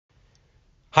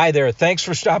Hi there. Thanks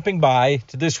for stopping by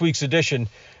to this week's edition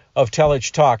of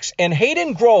Telich Talks. And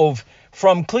Hayden Grove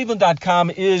from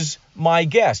Cleveland.com is my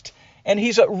guest. And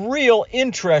he's a real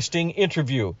interesting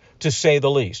interview, to say the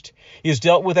least. He has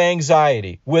dealt with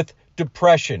anxiety, with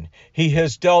depression. He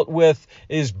has dealt with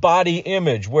his body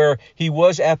image, where he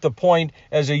was at the point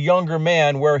as a younger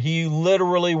man where he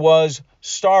literally was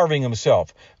starving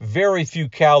himself, very few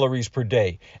calories per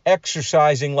day,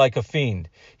 exercising like a fiend.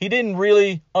 He didn't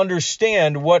really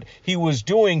understand what he was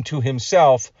doing to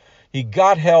himself. He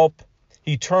got help.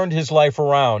 He turned his life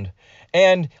around.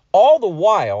 And all the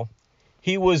while,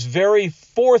 he was very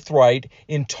forthright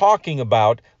in talking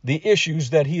about the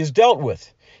issues that he has dealt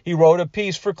with. He wrote a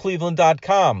piece for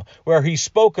Cleveland.com where he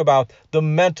spoke about the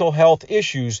mental health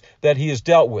issues that he has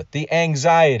dealt with, the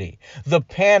anxiety, the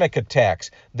panic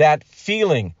attacks, that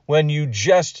feeling when you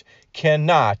just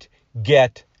cannot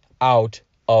get out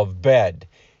of bed.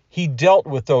 He dealt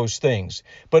with those things,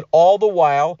 but all the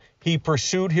while he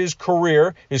pursued his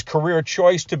career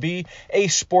choice to be a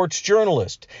sports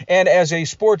journalist. And as a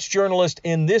sports journalist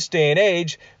in this day and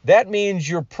age, that means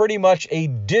you're pretty much a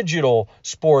digital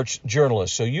sports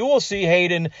journalist. So you will see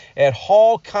Hayden at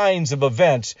all kinds of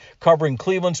events covering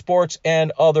Cleveland sports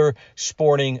and other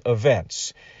sporting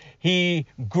events. He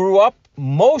grew up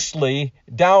mostly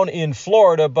down in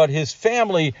Florida, but his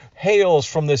family hails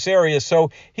from this area,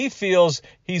 so he feels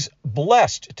he's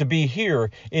blessed to be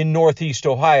here in Northeast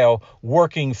Ohio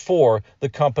working for the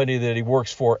company that he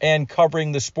works for and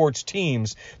covering the sports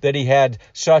teams that he had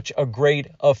such a great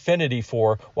affinity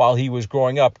for while he was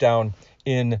growing up down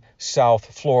in South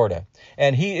Florida.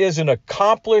 And he is an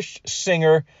accomplished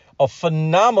singer, a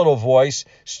phenomenal voice.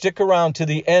 Stick around to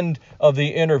the end of the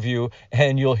interview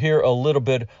and you'll hear a little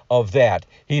bit of that.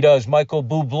 He does Michael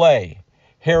Bublé,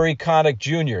 Harry Connick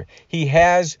Jr. He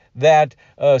has that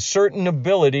certain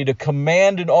ability to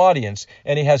command an audience,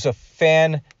 and he has a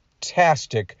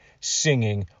fantastic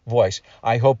singing voice.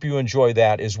 I hope you enjoy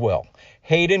that as well.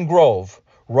 Hayden Grove,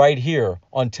 right here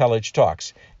on Telich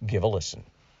Talks. Give a listen.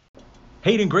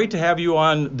 Hayden, great to have you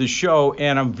on the show,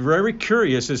 and I'm very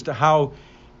curious as to how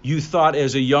you thought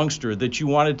as a youngster that you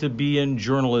wanted to be in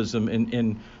journalism,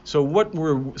 and so what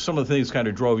were some of the things that kind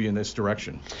of drove you in this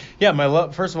direction? Yeah,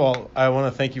 first of all, I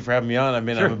want to thank you for having me on. I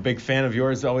mean, Sure. I'm a big fan of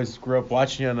yours. I always grew up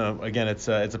watching you, and again, it's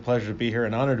a pleasure to be here,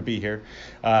 an honor to be here.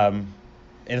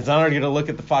 And it's an honor to get to look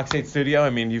at the Fox 8 studio. I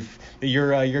mean,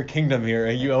 your kingdom here.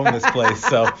 You own this place,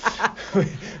 so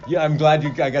yeah, I'm glad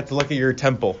I got to look at your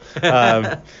temple.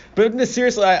 But no,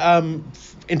 seriously,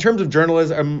 in terms of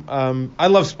journalism, I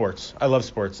love sports.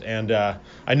 And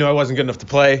I knew I wasn't good enough to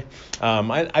play.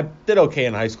 I did okay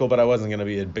in high school, but I wasn't going to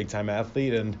be a big-time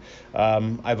athlete. And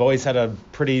I've always had a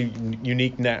pretty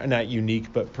unique, not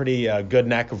unique, but pretty good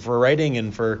knack for writing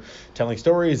and for telling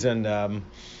stories. And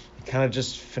kind of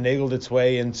just finagled its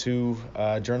way into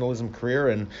a journalism career.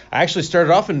 And I actually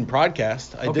started off in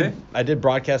broadcast. I did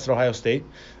broadcast at Ohio State.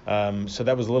 So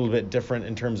that was a little bit different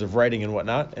in terms of writing and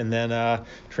whatnot. And then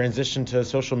transitioned to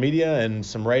social media and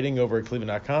some writing over at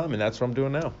Cleveland.com. And that's what I'm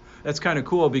doing now. That's kind of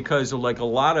cool because like a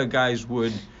lot of guys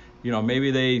would,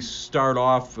 maybe they start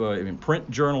off in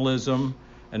print journalism,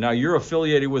 and now you're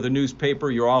affiliated with a newspaper.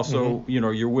 You're also,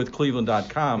 you're with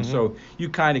Cleveland.com. So you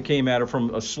kind of came at it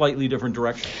from a slightly different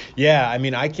direction. Yeah, I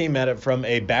mean, I came at it from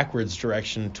a backwards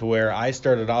direction to where I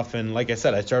started off in, like I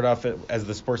said, I started off as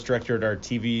the sports director at our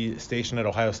TV station at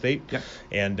Ohio State. Yeah.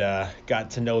 And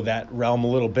got to know that realm a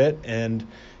little bit. And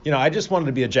I just wanted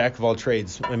to be a jack of all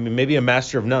trades. I mean, maybe a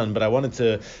master of none, but I wanted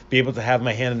to be able to have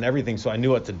my hand in everything so I knew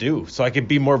what to do, so I could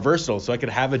be more versatile, so I could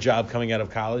have a job coming out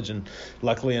of college. And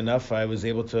luckily enough, I was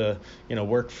able to,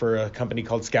 work for a company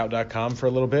called Scout.com for a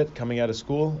little bit coming out of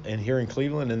school and here in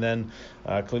Cleveland. And then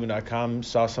Cleveland.com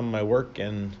saw some of my work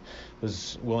and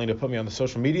was willing to put me on the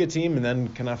social media team, and then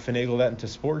kind of finagle that into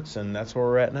sports, and that's where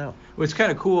we're at now. Well, it's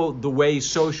kind of cool the way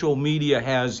social media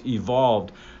has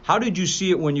evolved. How did you see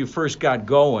it when you first got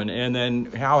going, and then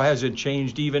how has it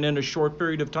changed even in a short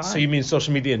period of time? So you mean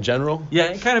social media in general?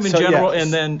 Yeah, kind of in general, yeah.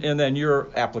 and then your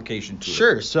application to it.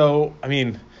 Sure. So I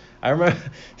mean, I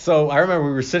remember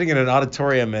we were sitting in an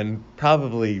auditorium in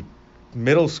probably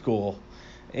middle school,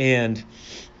 and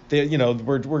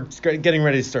we're getting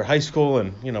ready to start high school,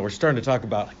 and we're starting to talk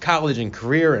about college and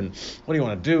career and what do you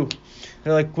want to do.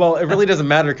 They're like, well, it really doesn't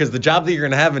matter because the job that you're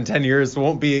going to have in 10 years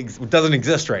doesn't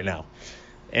exist right now.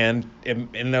 And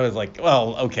I was like,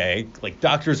 well, okay, like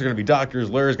doctors are going to be doctors,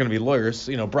 lawyers are going to be lawyers,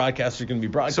 broadcasters are going to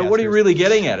be broadcasters. So what are you really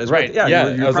getting at? Right. Yeah.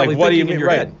 I was like, what do you mean?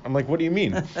 Right. I'm like, what do you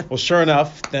mean? Well, sure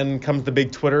enough, then comes the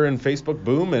big Twitter and Facebook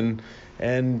boom,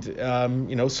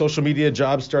 and social media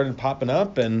jobs started popping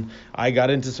up, and I got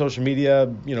into social media,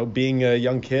 being a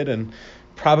young kid, and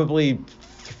probably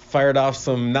fired off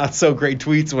some not so great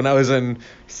tweets when I was in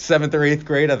 7th or 8th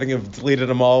grade. I think I've deleted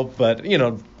them all, but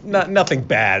nothing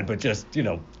bad, but just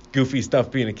goofy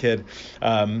stuff being a kid.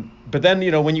 But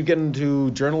then when you get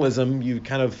into journalism,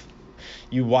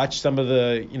 you watch some of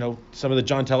the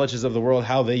John Telliches of the world,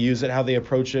 how they use it, how they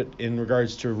approach it in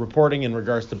regards to reporting, in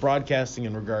regards to broadcasting,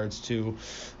 in regards to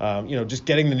just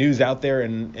getting the news out there,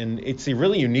 and it's a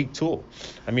really unique tool.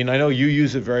 I mean, I know you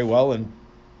use it very well, and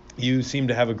you seem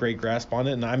to have a great grasp on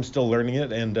it, and I'm still learning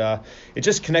it, and it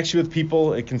just connects you with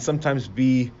people. It can sometimes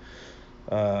be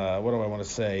what do I want to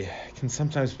say? It can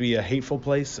sometimes be a hateful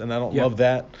place, and I don't love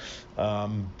that.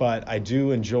 But I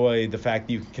do enjoy the fact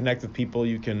that you can connect with people.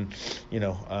 You can,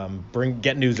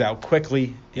 get news out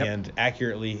quickly and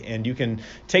accurately, and you can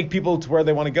take people to where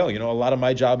they want to go. A lot of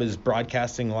my job is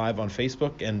broadcasting live on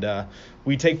Facebook, and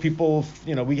we take people.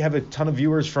 We have a ton of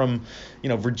viewers from,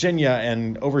 Virginia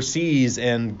and overseas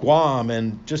and Guam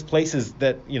and just places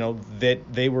that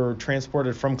that they were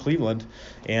transported from Cleveland,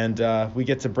 and we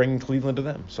get to bring Cleveland to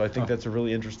them. So I think that's a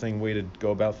really interesting way to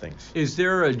go about things. Is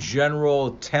there a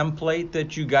general template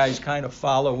that you guys kind of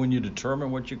follow when you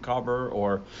determine what you cover,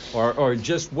 or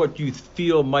just what you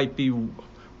feel might be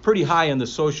pretty high in the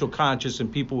social conscious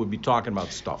and people would be talking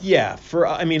about stuff? Yeah,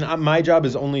 my job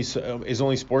is only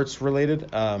sports related.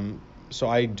 So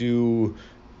I do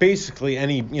basically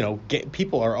any,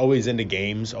 people are always into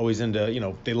games, always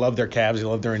into, they love their Cavs, they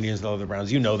love their Indians, they love their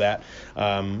Browns. That.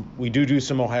 We do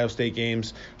some Ohio State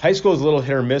games. High school is a little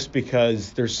hit or miss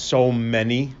because there's so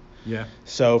many. Yeah.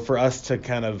 So for us to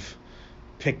kind of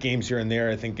pick games here and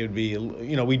there, I think it would be,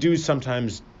 we do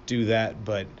sometimes do that,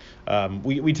 but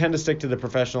we tend to stick to the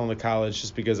professional and the college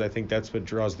just because I think that's what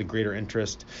draws the greater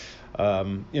interest.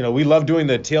 We love doing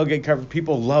the tailgate coverage.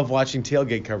 People love watching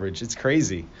tailgate coverage. It's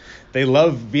crazy. They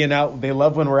love being out. They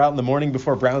love when we're out in the morning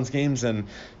before Browns games and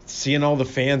seeing all the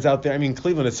fans out there. I mean,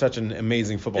 Cleveland is such an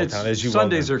amazing football town, as you well know.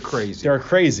 Sundays are crazy. They're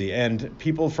crazy, and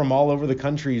people from all over the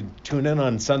country tune in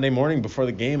on Sunday morning before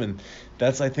the game, and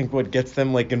that's, I think, what gets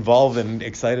them involved and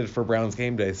excited for Browns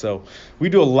game day. So we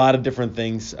do a lot of different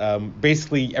things.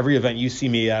 Basically, every event you see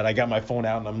me at, I got my phone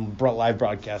out and I'm live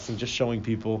broadcasting, just showing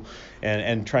people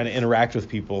and trying to interact with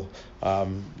people,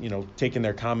 taking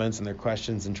their comments and their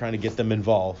questions and trying to get them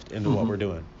involved into what we're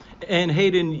doing. And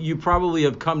Hayden, you probably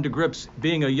have come to grips,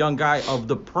 being a young guy, of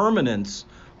the permanence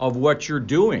of what you're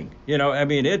doing.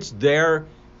 It's there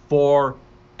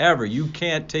forever. You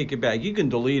can't take it back. You can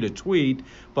delete a tweet,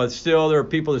 but still there are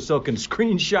people that still can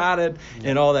screenshot it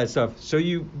and all that stuff. So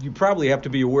you probably have to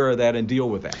be aware of that and deal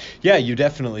with that. Yeah, you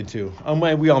definitely do.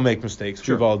 We all make mistakes.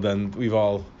 Sure. We've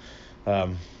all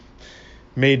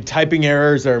made typing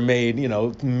errors, or made,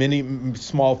 many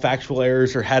small factual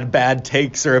errors, or had bad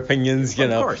takes or opinions, Of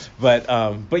course.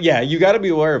 But yeah, you got to be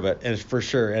aware of it, and for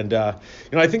sure. And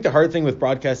I think the hard thing with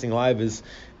broadcasting live is,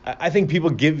 I think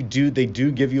people do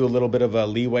give you a little bit of a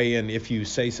leeway, and if you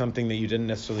say something that you didn't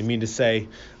necessarily mean to say,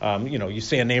 you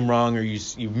say a name wrong, or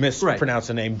you mispronounce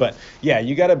a name. But yeah,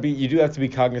 you do have to be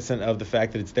cognizant of the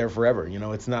fact that it's there forever.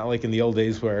 It's not like in the old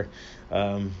days where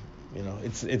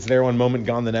it's there one moment,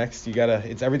 gone the next.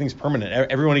 Everything's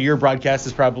permanent. Every one of your broadcasts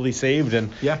is probably saved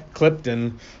and clipped,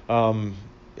 and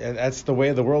that's the way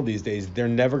of the world these days. They're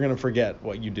never going to forget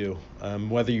what you do,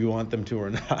 whether you want them to or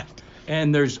not.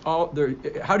 And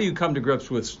how do you come to grips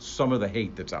with some of the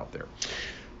hate that's out there?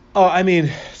 Oh,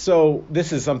 so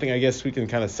this is something I guess we can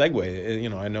kind of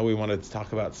segue. I know we wanted to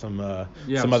talk about some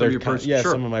some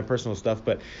of my personal stuff,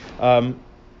 but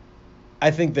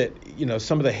I think that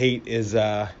some of the hate is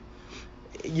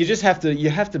you have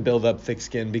to build up thick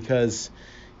skin, because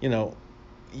at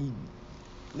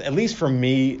least for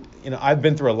me, I've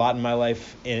been through a lot in my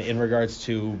life in regards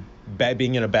to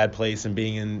being in a bad place and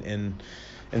being in.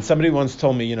 And somebody once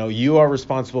told me, you are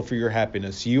responsible for your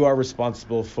happiness. You are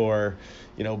responsible for,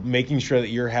 making sure that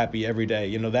you're happy every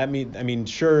day.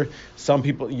 Sure, some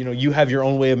people, you have your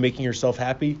own way of making yourself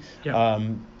happy. Yeah.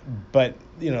 But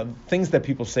things that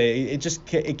people say,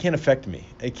 it can't affect me.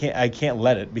 I can't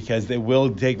let it, because they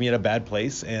will take me in a bad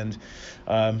place, and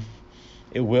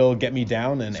it will get me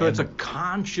down. And it's a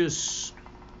conscious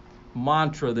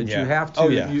mantra that you have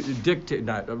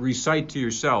to recite to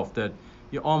yourself, that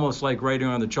you're almost like writing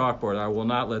on the chalkboard, I will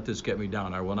not let this get me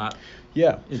down. I will not.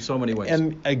 Yeah. In so many ways.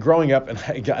 And growing up, and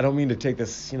I don't mean to take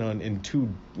this, in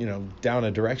too, down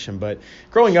a direction, but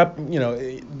growing up,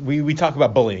 we talk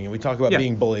about bullying, and we talk about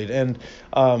being bullied. And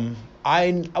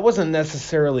I wasn't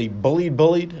necessarily bullied,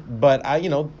 but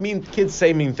kids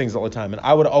say mean things all the time. And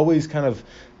I would always kind of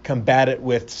combat it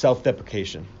with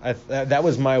self-deprecation. That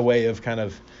was my way of kind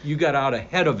of. You got out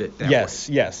ahead of it that way.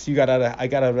 Yes. I got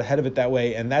out ahead of it that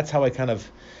way, and that's how I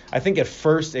think at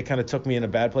first it kind of took me in a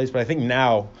bad place, but I think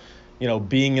now,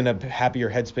 being in a happier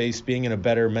headspace, being in a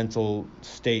better mental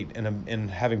state,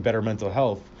 and having better mental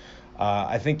health,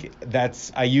 I think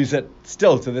I use it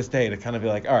still to this day to kind of be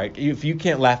like, all right, if you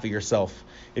can't laugh at yourself,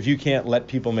 if you can't let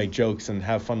people make jokes and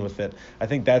have fun with it, I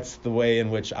think that's the way in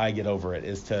which I get over it,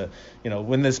 is to,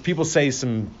 when there's people say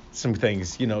some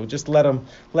things, just let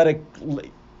it,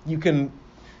 you can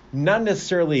not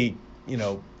necessarily,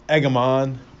 egg them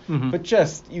on, but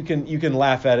just you can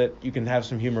laugh at it, you can have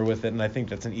some humor with it, and I think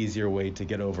that's an easier way to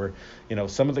get over,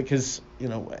 some of the, because,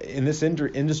 in this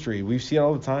industry, we see it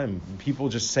all the time. People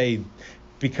just say,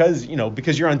 because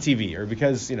you're on TV or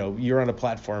because, you're on a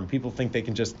platform, people think they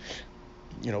can just,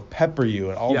 pepper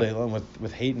you all day long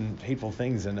with hate and hateful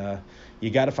things, and you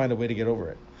got to find a way to get over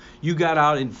it. You got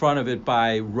out in front of it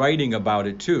by writing about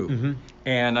it too,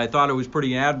 and I thought it was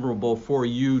pretty admirable for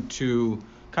you to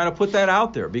kind of put that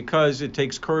out there, because it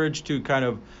takes courage to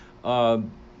kind of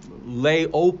lay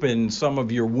open some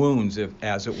of your wounds,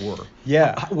 as it were.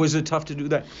 Yeah. Was it tough to do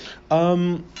that?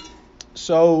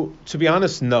 So to be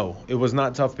honest, no, it was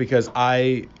not tough, because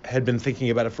I had been thinking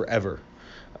about it forever.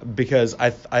 Because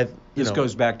this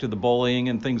goes back to the bullying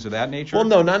and things of that nature. Well,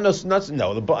 no,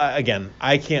 again,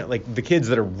 I can't, like, the kids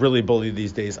that are really bullied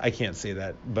these days, I can't say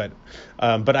that, but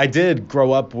I did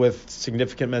grow up with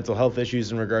significant mental health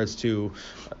issues in regards to,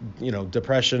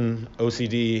 depression,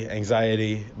 OCD,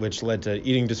 anxiety, which led to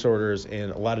eating disorders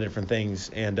and a lot of different things,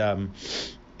 and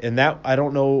that, I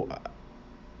don't know,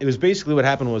 it was basically what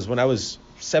happened was when I was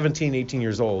 17, 18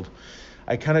 years old,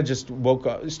 I kind of just woke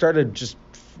up, started just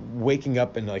waking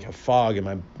up in like a fog,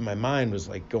 and my mind was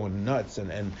like going nuts,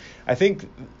 and I think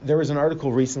there was an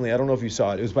article recently, I don't know if you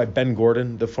saw it, it was by Ben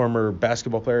Gordon, the former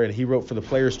basketball player, and he wrote for the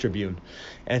Players Tribune,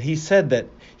 and he said that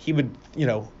he would,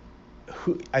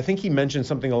 I think he mentioned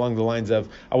something along the lines of,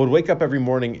 I would wake up every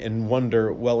morning and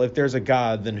wonder, well, if there's a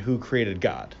God, then who created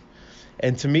God?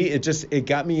 And to me, it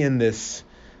got me in this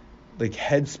like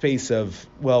headspace of,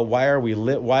 well, why are we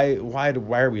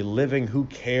living? Who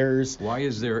cares? Why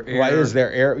is there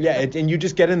air? Yeah, and you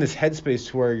just get in this headspace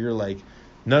to where you're like,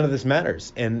 none of this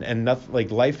matters, and nothing, like,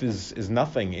 life is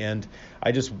nothing. And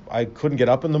I couldn't get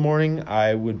up in the morning.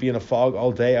 I would be in a fog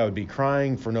all day. I would be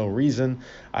crying for no reason.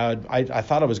 I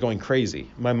thought I was going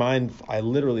crazy. I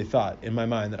literally thought in my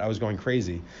mind that I was going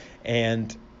crazy,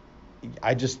 and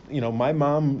I just, my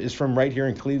mom is from right here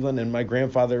in Cleveland, and my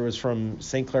grandfather was from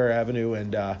St. Clair Avenue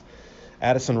and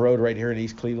Addison Road right here in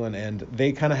East Cleveland, and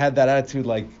they kind of had that attitude,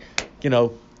 like,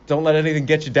 don't let anything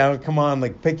get you down. Come on,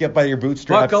 like, pick you up by your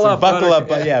bootstraps. Buckle up,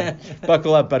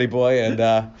 buckle up, buddy boy.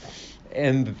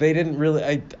 And they didn't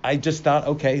really. I just thought,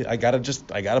 okay, I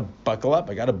gotta buckle up.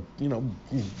 I gotta,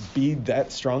 be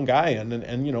that strong guy.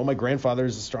 And my grandfather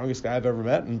is the strongest guy I've ever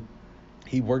met, and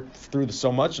he worked through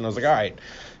so much, and I was like, all right,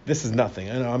 this is nothing.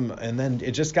 And then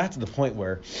it just got to the point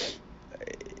where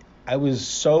I was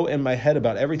so in my head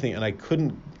about everything, and I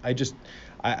couldn't.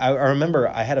 I remember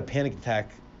I had a panic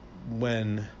attack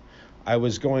when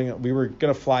we were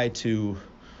gonna fly to.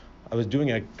 I was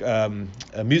doing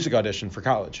a music audition for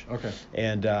college. Okay.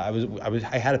 And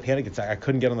I had a panic attack. I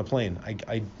couldn't get on the plane.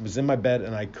 I was in my bed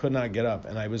and I could not get up.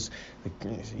 And I was,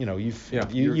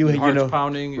 your heart's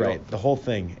pounding. Right. The whole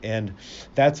thing. And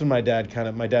that's when my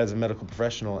dad's a medical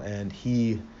professional, and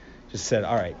he just said,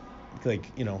 all right,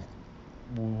 like,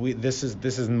 this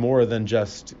is more than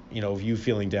just, you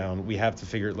feeling down. We have to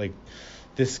figure, like,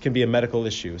 this can be a medical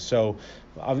issue. So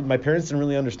my parents didn't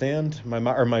really understand. My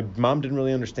mom didn't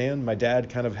really understand. My dad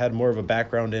kind of had more of a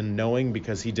background in knowing,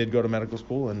 because he did go to medical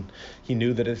school, and he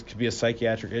knew that it could be a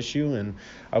psychiatric issue. And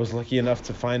I was lucky enough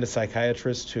to find a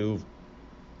psychiatrist who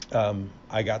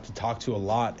I got to talk to a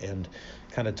lot, and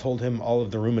kind of told him all of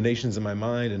the ruminations in my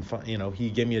mind, and he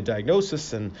gave me a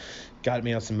diagnosis and got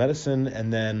me on some medicine.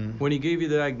 And then when he gave you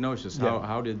the diagnosis,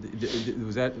 how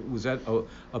was that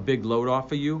a big load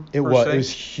off of you? It was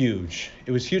huge.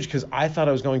 It was huge, because I thought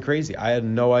I was going crazy. I had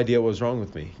no idea what was wrong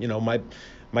with me.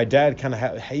 My dad kind of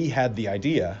had the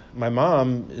idea. My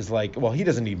mom is like, well, he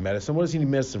doesn't need medicine. What does he need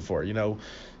medicine for? He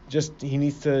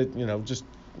needs to just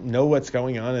know what's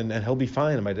going on, and he'll be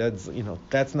fine. And my dad's,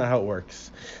 that's not how it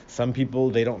works. Some people,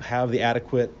 they don't have the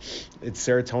adequate, it's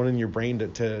serotonin in your brain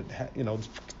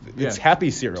it's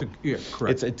happy serum.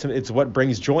 Correct. It's what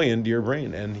brings joy into your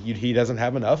brain, and he doesn't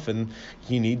have enough, and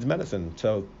he needs medicine.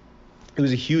 So it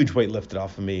was a huge weight lifted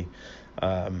off of me.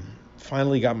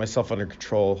 Finally got myself under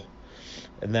control,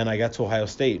 and then I got to Ohio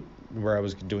State, where I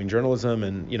was doing journalism,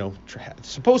 and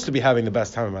supposed to be having the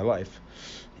best time of my life.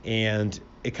 And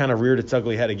it kind of reared its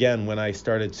ugly head again when I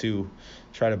started to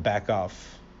try to back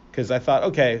off, because I thought,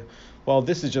 okay, well,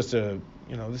 this is just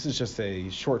a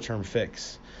short-term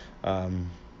fix. I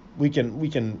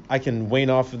can wane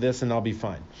off of this and I'll be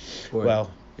fine. Boy.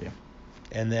 Well, Yeah.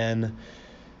 and then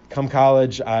come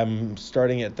college, I'm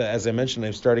starting at the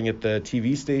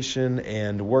TV station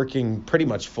and working pretty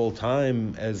much full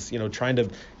time as, trying to,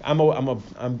 I'm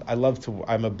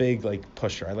a big like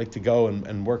pusher. I like to go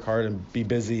and work hard and be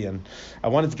busy, and I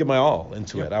wanted to give my all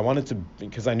into it. I wanted to,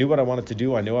 because I knew what I wanted to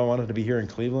do. I knew I wanted to be here in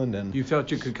Cleveland, and You felt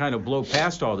you could kind of blow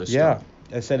past all this stuff.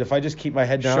 I said, if I just keep my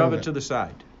head down, Shove it to the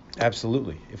side.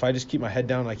 absolutely. If I just keep my head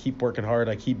down, I keep working hard,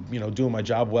 I keep, doing my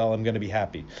job well, I'm going to be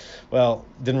happy. Well,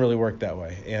 didn't really work that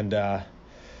way. And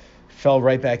fell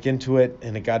right back into it,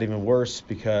 and it got even worse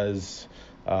because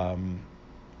I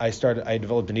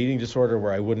developed an eating disorder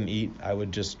where I wouldn't eat. I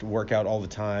would just work out all the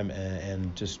time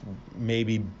and just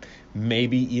maybe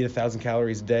eat 1,000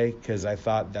 calories a day, because I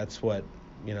thought that's what,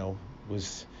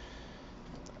 was...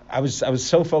 I was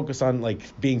so focused on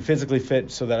like being physically fit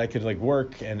so that I could like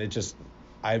work, and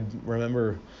I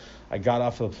remember I got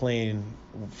off of the plane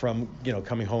from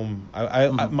coming home.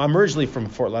 I'm originally from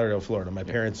Fort Lauderdale, Florida. My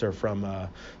parents are from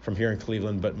here in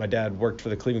Cleveland, but my dad worked for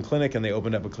the Cleveland Clinic, and they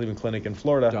opened up a Cleveland Clinic in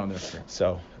Florida. Down there.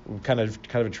 So kind of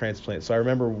a transplant. So I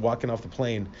remember walking off the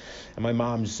plane, and my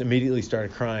mom just immediately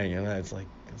started crying, and I was like,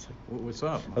 What's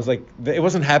up? I was like, it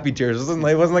wasn't happy tears. It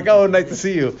wasn't like, oh, nice to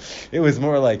see you. It was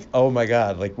more like, oh my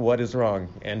God, like what is wrong?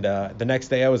 And the next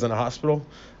day I was in a hospital,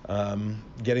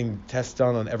 getting tests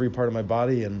done on every part of my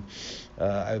body, and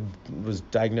I was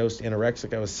diagnosed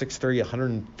anorexic. I was 6'3",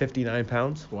 159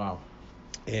 pounds. Wow.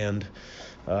 And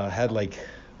had like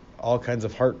all kinds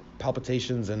of heart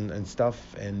palpitations and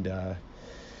stuff. And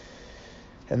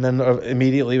then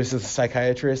immediately was a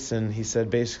psychiatrist, and he said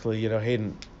basically,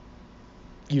 Hayden,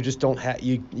 you just don't have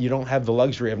you don't have the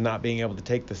luxury of not being able to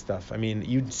take this stuff. I mean,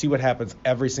 you see what happens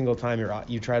every single time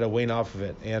you try to wane off of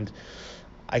it. And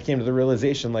I came to the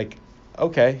realization, like,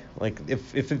 okay, like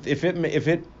if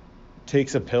it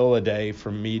takes a pill a day for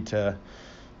me to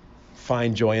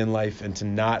find joy in life and to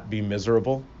not be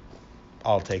miserable,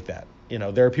 I'll take that.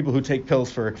 There are people who take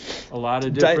pills for a lot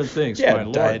of different things.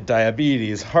 Yeah,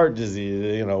 diabetes, heart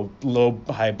disease,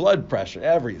 high blood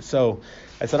pressure, So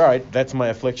I said, all right, that's my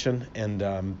affliction, and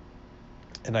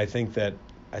I think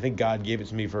God gave it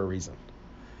to me for a reason.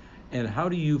 And how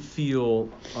do you feel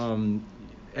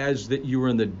as that you were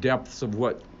in the depths of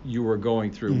what you were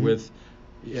going through with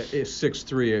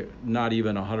 6'3", not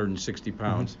even 160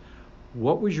 pounds?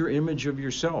 What was your image of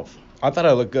yourself? I thought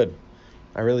I looked good.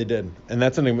 I really did. And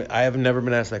that's something I have never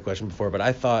been asked that question before, but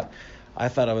I thought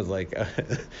I was like,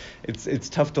 it's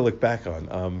tough to look back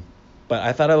on. But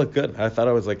I thought I looked good. I thought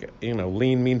I was like,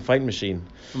 lean, mean fight machine.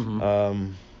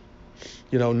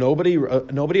 Nobody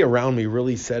around me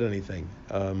really said anything.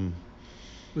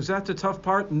 Was that the tough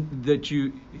part, that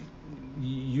you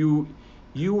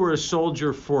were a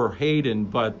soldier for Hayden,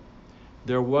 but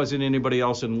there wasn't anybody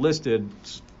else enlisted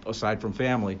aside from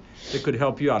family that could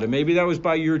help you out? And maybe that was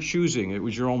by your choosing. It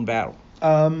was your own battle.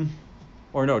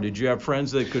 Or no, did you have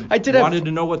friends that wanted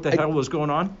to know what the hell was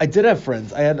going on? I did have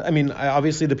friends.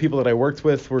 Obviously the people that I worked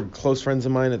with were close friends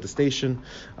of mine at the station.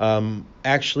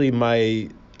 Actually,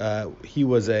 he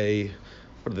was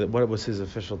what was his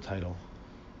official title?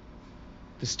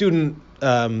 The student,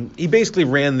 he basically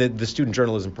ran the student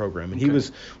journalism program,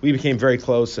 and we became very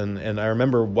close, and I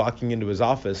remember walking into his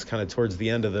office kind of towards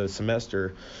the end of the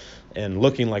semester and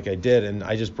looking like I did, and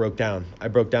I just broke down. I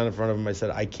broke down in front of him. I said,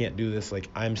 I can't do this. Like,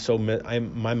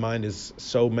 my mind is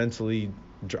so mentally,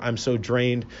 I'm so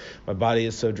drained. My body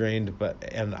is so drained,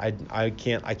 and I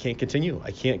can't continue.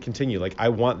 I can't continue. Like, I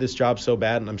want this job so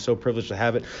bad, and I'm so privileged to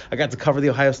have it. I got to cover the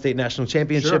Ohio State National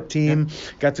Championship team,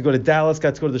 got to go to Dallas,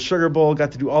 got to go to the Sugar Bowl,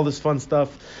 got to do all this fun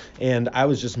stuff, and I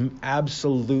was just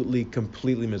absolutely,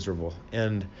 completely miserable.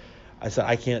 And I said,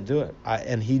 I can't do it.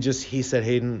 He said,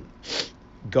 Hayden,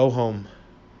 go home,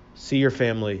 see your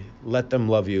family, let them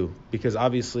love you, because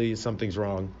obviously something's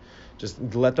wrong. Just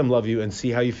let them love you and see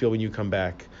how you feel when you come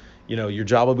back. Your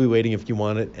job will be waiting if you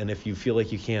want it, and if you feel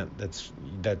like you can't, that's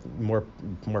more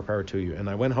power to you. And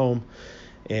I went home,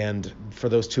 and for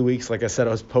those 2 weeks, like I said, I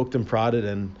was poked and prodded,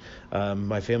 and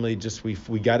my family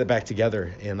we got it back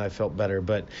together, and I felt better.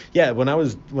 But yeah, when I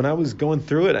was going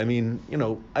through it,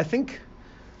 I think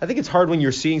it's hard when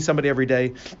you're seeing somebody every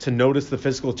day to notice the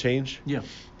physical change. Yeah.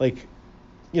 Like,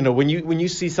 when you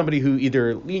see somebody who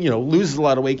either loses a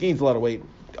lot of weight, gains a lot of weight,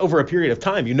 over a period of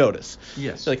time, you notice.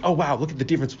 Yes. You're like, oh wow, look at the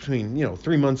difference between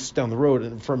 3 months down the road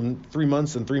and from 3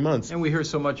 months and 3 months. And we hear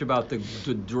so much about the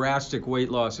drastic weight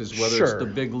losses, whether Sure. it's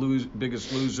the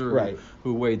biggest loser Right.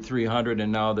 who weighed 300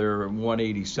 and now they're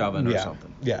 187 or Yeah.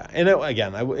 something. Yeah, and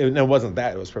it wasn't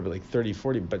that. It was probably like 30,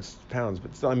 40 pounds,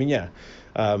 but still, I mean, yeah.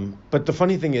 But the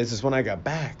funny thing is when I got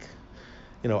back,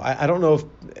 I don't know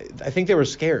I think they were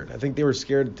scared. I think they were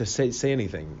scared to say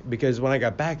anything, because when I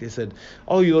got back, they said,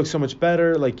 "Oh, you look so much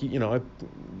better. Like, we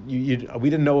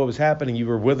didn't know what was happening. You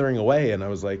were withering away." And I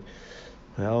was like,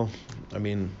 "Well, I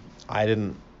mean, I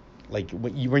didn't like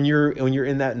when you're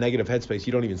in that negative headspace,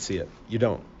 you don't even see it. You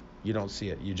don't see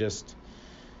it.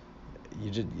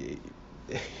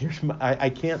 I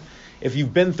can't. If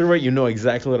you've been through it, you know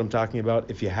exactly what I'm talking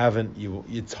about. If you haven't,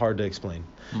 it's hard to explain."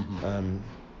 Mm-hmm.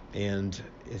 And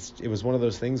it was one of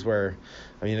those things where,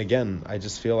 I mean, again, I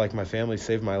just feel like my family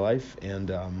saved my life,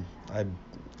 and I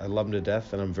love them to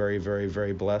death, and I'm very, very,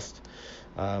 very blessed.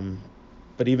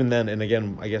 But even then, and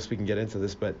again, I guess we can get into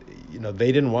this, but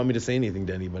they didn't want me to say anything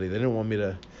to anybody. They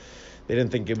didn't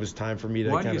think it was time for me to.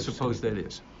 Why do you suppose that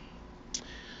is?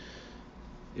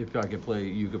 If you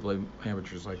could play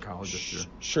amateur psychologist.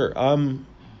 Sure.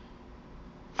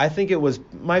 I think it was,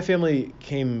 my family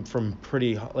came from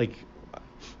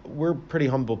we're pretty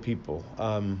humble people.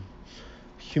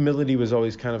 Humility was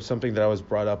always kind of something that I was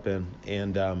brought up in,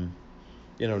 and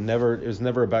it was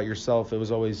never about yourself. It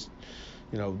was always,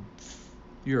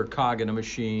 you're a cog in a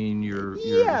machine.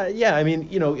 Yeah. I mean,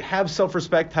 have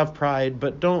self-respect, have pride,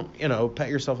 but don't, pat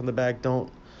yourself on the back. Don't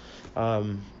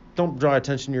draw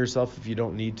attention to yourself if you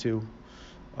don't need to.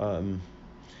 I'm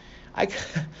not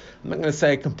going to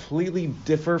say I completely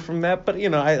differ from that, but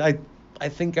I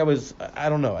think I was, I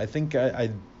don't know. I think I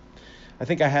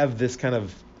have this kind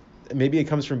of, maybe it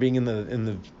comes from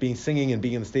being being singing and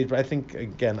being in the stage, but I think,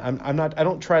 again, I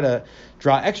don't try to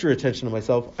draw extra attention to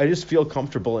myself. I just feel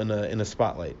comfortable in a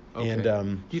spotlight. Okay. And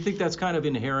do you think that's kind of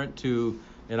inherent to,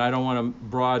 and I don't want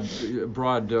to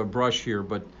broad brush here,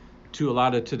 but to a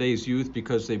lot of today's youth,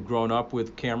 because they've grown up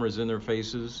with cameras in their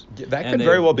faces? That could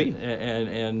very well be.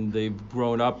 And they've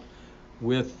grown up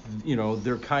with,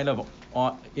 they're kind of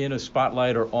in a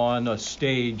spotlight or on a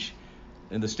stage,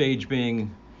 and the stage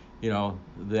being,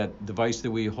 that device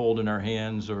that we hold in our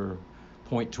hands or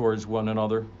point towards one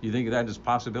another. You think that is a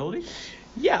possibility?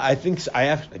 Yeah, I think so.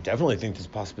 I definitely think there's a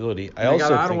possibility. I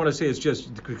don't want to say it's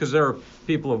just because there are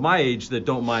people of my age that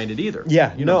don't mind it either.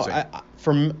 Yeah,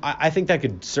 I think that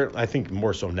could certainly. I think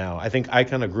more so now. I think I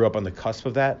kind of grew up on the cusp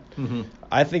of that. Mm-hmm.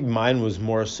 I think mine was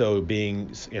more so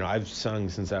being. I've sung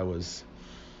since I was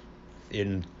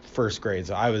in first grade,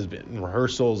 so I was in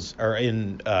rehearsals or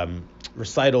in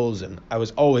recitals, and I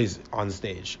was always on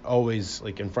stage, always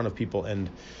like in front of people, and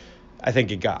I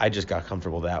think I just got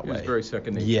comfortable that way. It was very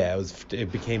second nature. Yeah,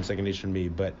 it became second nature to me,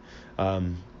 but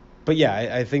yeah,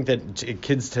 I think that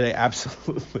kids today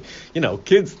absolutely,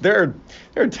 kids, there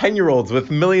are 10-year-olds with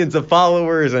millions of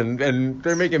followers, and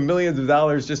they're making millions of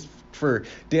dollars just for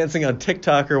dancing on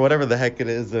TikTok or whatever the heck it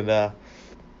is, and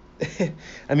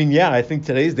I mean, yeah, I think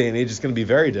today's day and age is going to be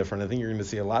very different. I think you're going to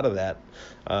see a lot of that.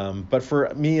 But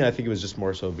for me, I think it was just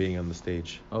more so being on the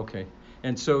stage. Okay.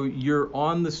 And so you're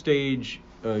on the stage,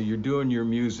 you're doing your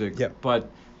music, Yep. But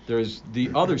there's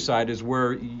the other side is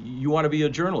where you want to be a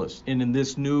journalist. And in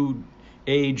this new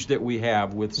age that we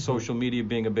have with social media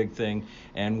being a big thing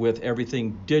and with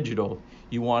everything digital,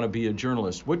 you want to be a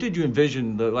journalist. What did you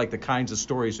envision the kinds of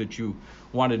stories that you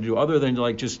wanted to do other than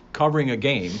just covering a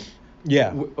game?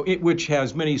 Yeah. Which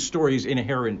has many stories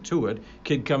inherent to it.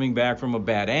 Kid coming back from a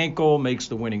bad ankle, makes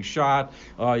the winning shot.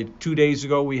 2 days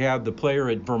ago, we had the player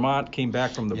at Vermont came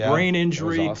back from the brain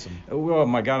injury. That was awesome. Oh,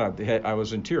 my God, I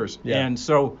was in tears. Yeah. And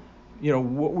so,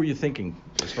 what were you thinking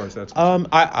as far as that's concerned?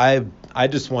 I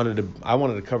just wanted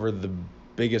to cover the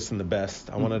biggest and the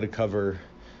best. I wanted to cover,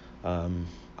 I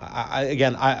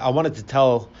wanted to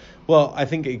tell, well, I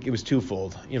think it was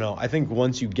twofold. I think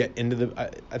once you get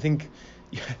into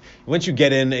once you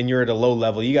get in and you're at a low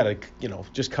level, you got to,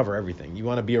 just cover everything. You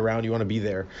want to be around, you want to be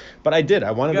there. But I did.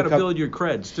 I wanted to build your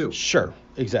creds too. Sure,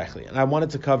 exactly. And I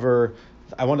wanted to cover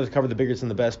the biggest and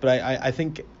the best. But I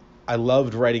think I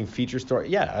loved writing feature story.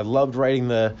 Yeah, I loved writing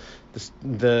the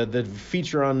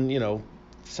feature on,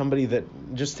 somebody that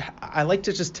I like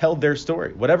to just tell their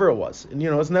story, whatever it was. And,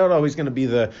 it's not always going to be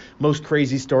the most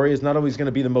crazy story. It's not always going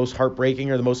to be the most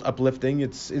heartbreaking or the most uplifting.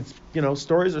 It's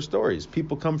stories are stories.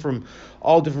 People come from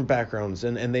all different backgrounds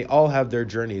and they all have their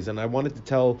journeys. And I wanted to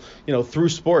tell, through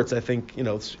sports, I think,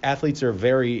 athletes are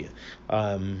very,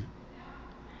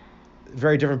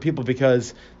 very different people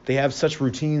because they have such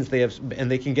routines,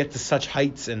 and they can get to such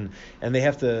heights, and they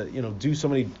have to, do so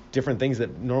many different things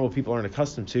that normal people aren't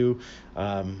accustomed to.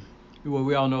 Well,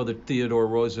 we all know the Theodore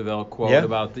Roosevelt quote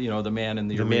about the man in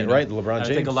the arena. Man, right, LeBron James.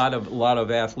 I think a lot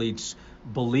of athletes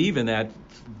believe in that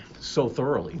so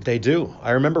thoroughly. They do.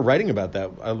 I remember writing about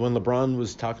that when LeBron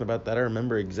was talking about that. I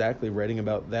remember exactly writing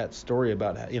about that story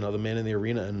about the man in the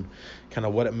arena and kind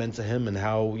of what it meant to him and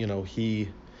how he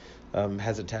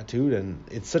has it tattooed. And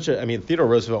it's such a. I mean, Theodore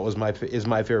Roosevelt is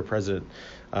my favorite president.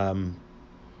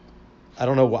 I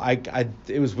don't know why.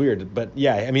 It was weird, but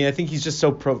yeah. I mean, I think he's just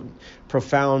so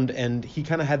profound, and he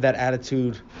kind of had that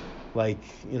attitude, like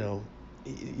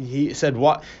he said,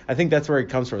 "Walk." I think that's where it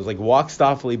comes from. It's like walk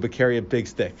softly, but carry a big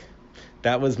stick.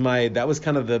 That was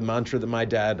kind of the mantra that my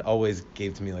dad always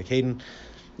gave to me. Like, Hayden,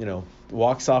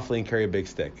 walk softly and carry a big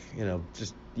stick.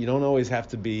 Just you don't always have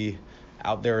to be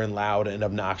out there and loud and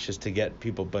obnoxious to get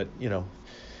people, but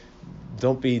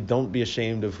don't be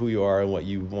ashamed of who you are and what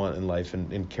you want in life,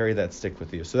 and carry that stick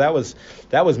with you. So that was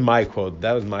my quote.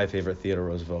 That was my favorite Theodore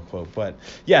Roosevelt quote. But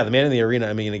yeah, the man in the arena.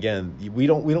 I mean, again, we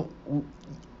don't.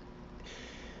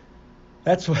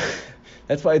 That's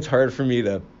why it's hard for me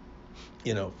to,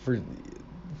 for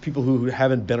people who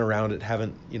haven't been around it,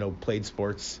 haven't played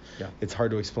sports. Yeah. It's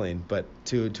hard to explain. But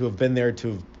to have been there,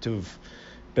 to have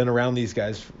been around these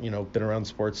guys, been around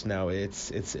sports now,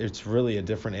 it's really a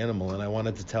different animal. And I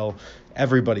wanted to tell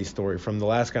everybody's story, from the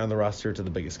last guy on the roster to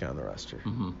the biggest guy on the roster.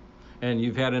 Mm-hmm. And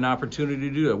you've had an opportunity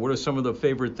to do that. What are some of the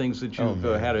favorite things that you've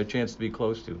had a chance to be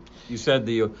close to? You said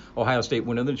the Ohio State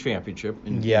win of the championship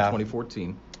in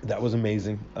 2014. That was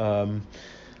amazing.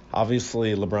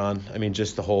 Obviously, LeBron. I mean,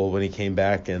 just the whole when he came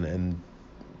back and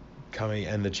coming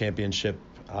and the championship.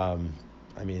 I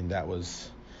mean, that was.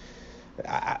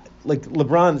 Like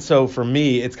LeBron, so for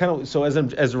me, it's kind of so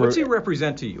as what's he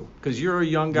represent to you? Because you're a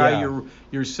young guy,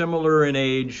 you're similar in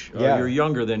age, you're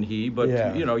younger than he, but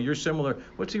you're similar.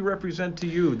 What's he represent to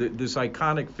you? This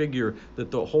iconic figure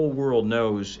that the whole world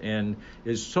knows and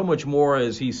is so much more,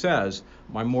 as he says,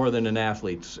 I'm more than an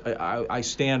athlete. I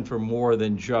stand for more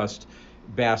than just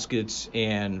baskets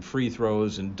and free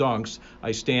throws and dunks.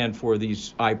 I stand for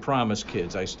these I Promise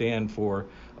kids. I stand for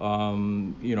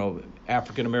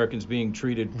African Americans being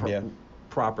treated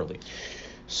properly.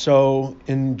 So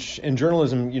in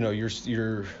journalism,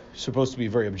 you're supposed to be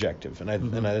very objective, and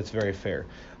that's very fair.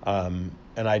 And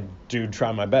I do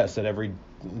try my best at every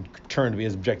turn to be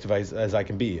as objective as I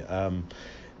can be.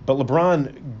 But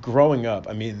LeBron, growing up,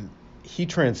 I mean, he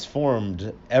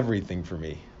transformed everything for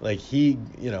me. Like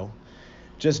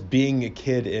just being a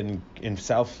kid in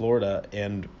South Florida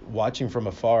and watching from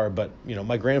afar. But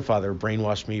my grandfather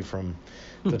brainwashed me from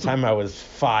the time I was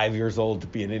 5 years old to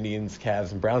be an Indians,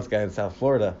 Cavs, and Browns guy in South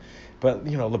Florida. But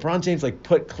LeBron James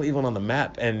put Cleveland on the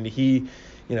map, and he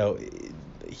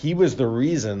was the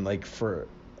reason for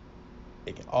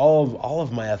all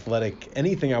of my athletic,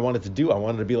 anything I wanted to do, I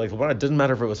wanted to be like LeBron. It doesn't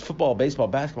matter if it was football, baseball,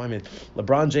 basketball. I mean,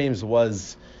 LeBron James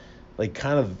was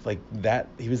kind of that.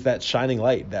 He was that shining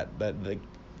light, that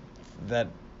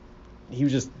he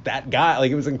was just that guy.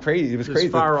 It was crazy. It was crazy.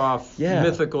 Far off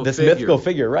mythical this figure. mythical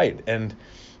figure, right? And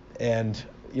and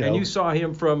you saw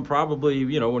him from probably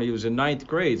when he was in ninth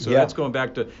grade. So that's going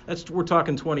back to we're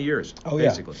talking 20 years.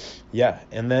 Basically. Yeah.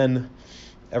 And then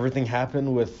everything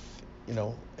happened with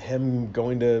him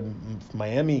going to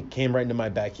Miami, came right into my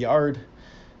backyard.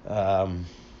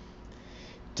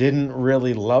 Didn't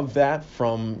really love that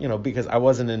because I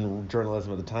wasn't in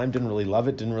journalism at the time. Didn't really love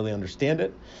it. Didn't really understand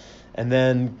it. And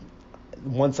then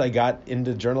once I got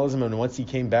into journalism and once he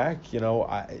came back, it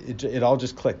all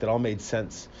just clicked. It all made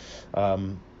sense. I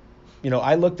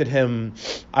looked at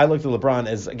LeBron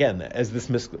as this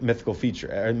mythical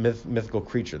mythical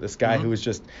creature, this guy who was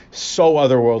just so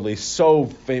otherworldly, so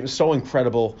famous, so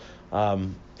incredible,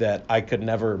 that I could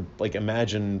never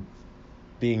imagine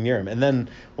being near him. And then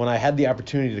when I had the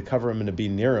opportunity to cover him and to be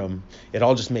near him, it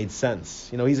all just made sense.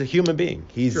 He's a human being.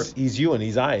 He's you and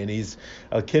he's I, and he's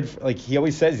a kid. He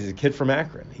always says, he's a kid from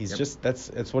Akron. He's just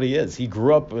that's what he is. He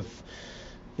grew up with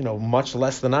much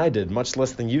less than I did, much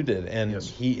less than you did, and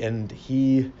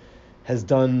he has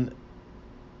done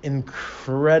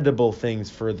incredible things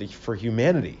for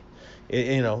humanity.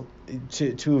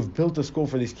 To have built a school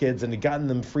for these kids and to gotten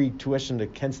them free tuition to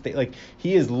Kent State,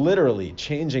 he is literally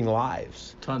changing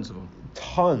lives. Tons of them.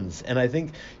 Tons. And I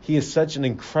think he is such an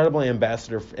incredible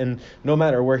ambassador. And no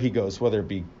matter where he goes, whether it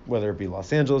be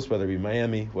Los Angeles, whether it be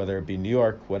Miami, whether it be New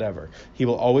York, whatever, he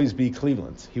will always be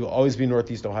Cleveland's. He will always be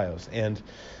Northeast Ohio's. And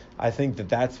I think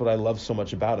that's what I love so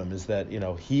much about him, is that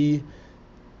he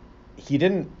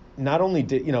didn't not only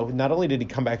did he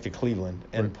come back to Cleveland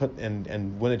and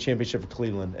and win a championship for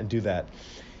Cleveland and do that,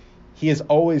 he has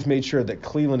always made sure that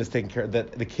Cleveland is taken care of,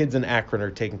 that the kids in Akron are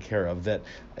taken care of, that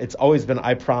it's always been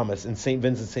I Promise in St.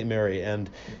 Vincent, St. Mary, and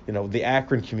the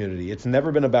Akron community. It's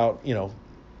never been about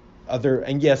other,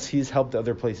 and yes, he's helped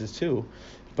other places too,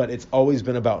 but it's always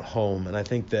been about home. And I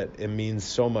think that it means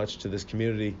so much to this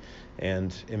community,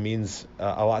 and it means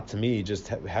a lot to me just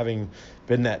having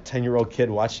been that 10-year-old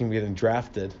kid watching him getting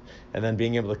drafted and then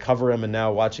being able to cover him and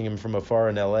now watching him from afar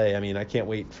in LA. I mean, I can't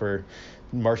wait for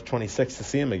March 26th to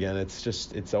see him again.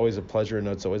 It's always a pleasure, and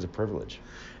it's always a privilege.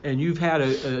 And you've had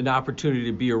an opportunity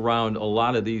to be around a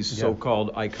lot of these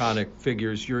so-called iconic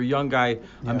figures. You're a young guy.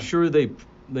 I'm sure they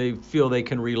feel they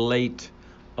can relate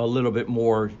a little bit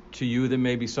more to you than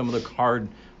maybe some of the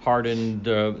hardened,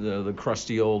 the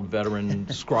crusty old veteran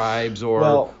scribes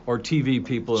or TV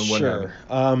people and whatever.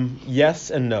 Sure.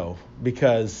 Yes and no,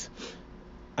 because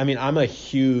I mean I'm a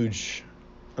huge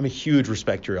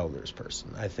respect your elders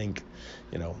person. I think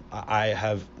I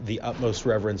have the utmost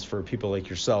reverence for people like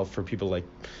yourself, for people like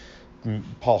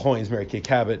Paul Hoynes, Mary Kay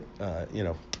Cabot,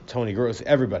 Tony Gross,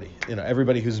 everybody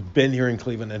who's been here in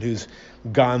Cleveland and who's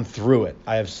gone through it.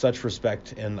 I have such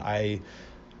respect, and I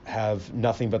have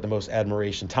nothing but the most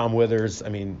admiration. Tom Withers, I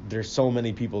mean, there's so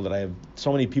many people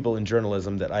in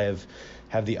journalism that I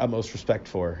have the utmost respect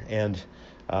for, and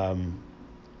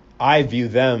I view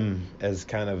them as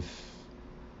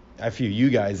I view you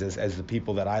guys as the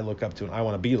people that I look up to and I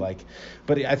want to be like.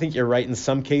 But I think you're right in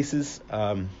some cases,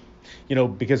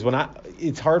 because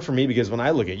it's hard for me, because when I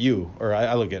look at you or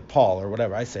I look at Paul or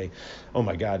whatever, I say, oh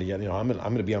my God, I'm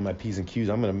going to be on my P's and Q's.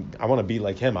 I want to be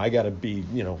like him. I got to be,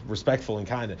 respectful and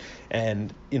kind.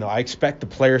 And, I expect the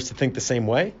players to think the same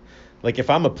way. Like if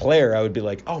I'm a player, I would be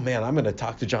like, oh man, I'm going to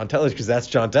talk to John Telich because that's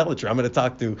John Telich. I'm going to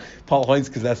talk to Paul Hoynes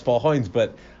because that's Paul Hoynes.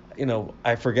 But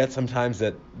I forget sometimes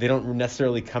that they don't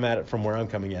necessarily come at it from where I'm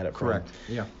coming at it from. Correct.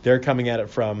 Yeah. They're coming at it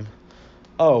from,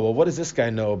 oh, well, what does this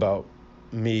guy know about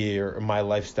me or my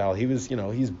lifestyle? He's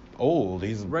old.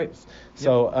 He's right.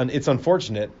 So it's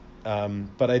unfortunate,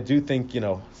 but I do think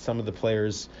some of the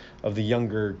players of the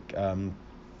younger,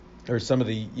 or some of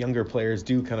the younger players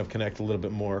do kind of connect a little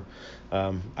bit more.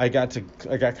 I got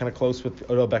kind of close with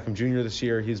Odell Beckham Jr. this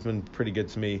year. He's been pretty good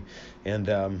to me, and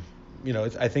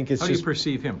I think it's How do you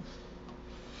perceive him?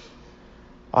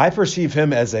 I perceive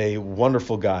him as a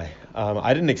wonderful guy.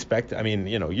 I didn't expect. I mean,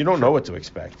 you don't know what to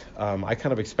expect. I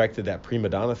kind of expected that prima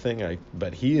donna thing.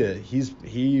 But he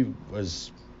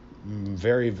was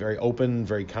very, very open,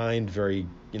 very kind, very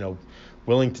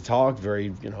willing to talk.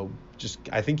 Very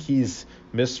I think he's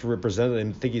misrepresented.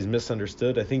 I think he's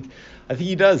misunderstood. I think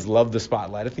he does love the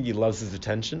spotlight. I think he loves his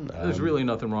attention. There's really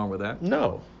nothing wrong with that.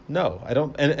 No, I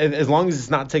don't. And as long as it's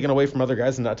not taken away from other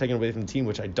guys and not taken away from the team,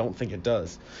 which I don't think it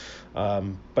does.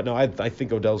 But no, I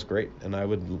think Odell's great, and I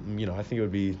think it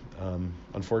would be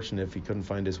unfortunate if he couldn't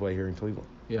find his way here in Cleveland.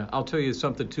 Yeah, I'll tell you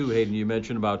something too, Hayden. You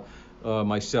mentioned about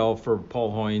myself or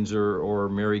Paul Hoynes or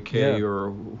Mary Kay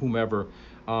or whomever.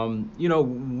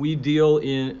 We deal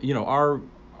in,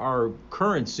 our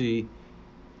currency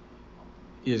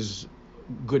is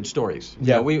good stories.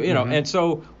 And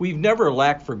so we've never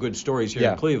lacked for good stories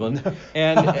here in Cleveland.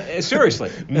 And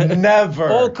seriously, never.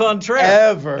 Au contraire.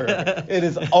 Ever. It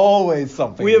is always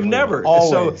something. We have never.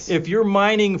 Always. So if you're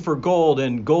mining for gold,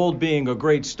 and gold being a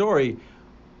great story,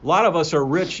 a lot of us are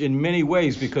rich in many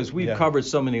ways because we've covered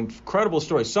so many incredible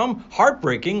stories. Some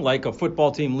heartbreaking, like a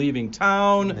football team leaving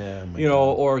town,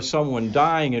 or someone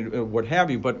dying and what have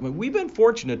you. But we've been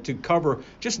fortunate to cover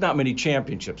just not many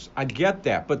championships. I get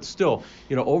that, but still,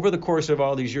 over the course of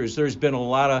all these years, there's been a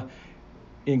lot of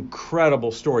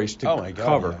incredible stories to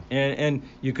cover. And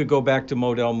you could go back to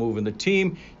Modell moving the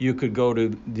team. You could go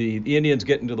to the Indians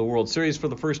getting to the World Series for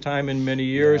the first time in many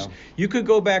years. Yeah. You could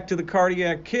go back to the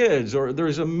Cardiac Kids, or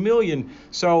there's a million.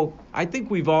 So I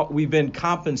think we've been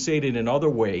compensated in other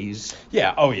ways.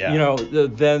 Yeah. Oh yeah.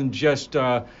 Than just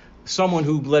someone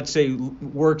who, let's say,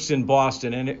 works in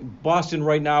Boston, and Boston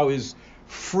right now is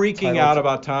freaking out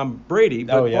about Tom Brady.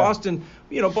 But Boston.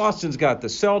 Boston's got the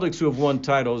Celtics who have won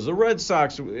titles, the Red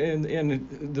Sox and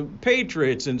the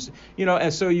Patriots, and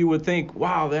so you would think,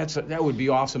 wow, that would be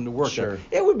awesome to work there.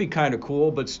 It would be kind of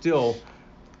cool, but still,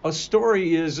 a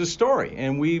story is a story,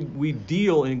 and we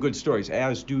deal in good stories,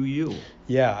 as do you.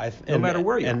 Yeah, no matter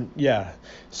where you are. Yeah,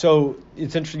 so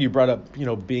it's interesting you brought up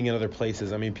being in other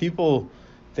places. I mean, people,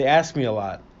 they ask me a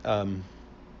lot,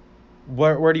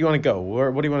 where do you want to go?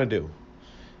 What do you want to do?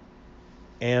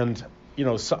 And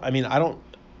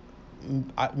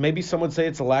maybe some would say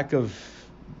it's a lack of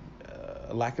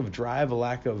drive, a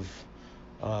lack of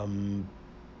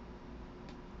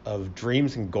of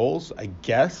dreams and goals, I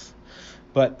guess.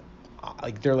 But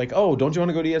like they're like, oh, don't you want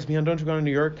to go to ESPN? Don't you go to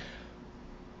New York?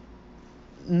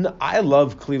 No, I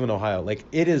love Cleveland, Ohio. Like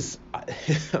it is,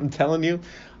 I'm telling you,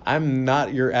 I'm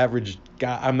not your average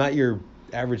guy. I'm not your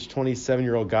average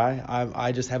 27-year-old guy.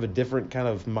 I just have a different kind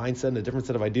of mindset and a different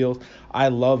set of ideals. I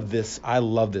love this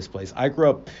place. I grew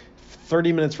up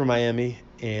 30 minutes from Miami,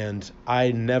 and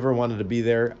I never wanted to be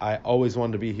there. I always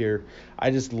wanted to be here.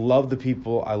 I just love the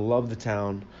people. I love the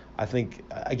town. I think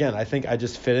I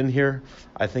just fit in here.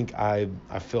 I think I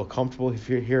feel comfortable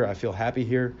here. I feel happy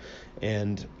here.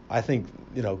 And I think,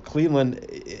 Cleveland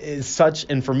is such,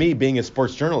 and for me being a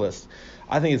sports journalist,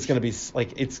 I think it's going to be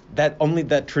like, it's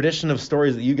that tradition of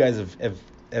stories that you guys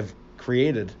have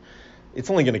created. It's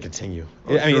only going to continue.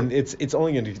 Oh, I sure. mean, it's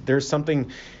only going to, there's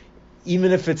something,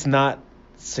 even if it's not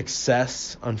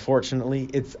success, unfortunately,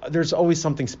 there's always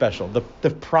something special.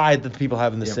 The pride that the people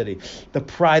have in the city, the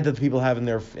pride that the people have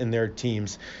in their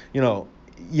teams.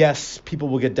 Yes, people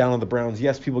will get down on the Browns.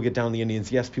 Yes, people get down on the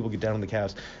Indians. Yes, people get down on the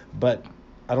Cavs. But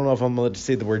I don't know if I'm allowed to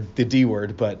say the D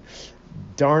word, but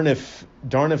darn if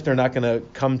they're not going to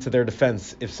come to their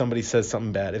defense if somebody says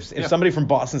something bad. If somebody from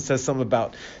Boston says something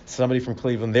about somebody from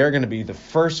Cleveland, they're going to be the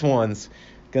first ones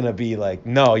going to be like,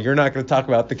 no, you're not going to talk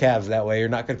about the Cavs that way. You're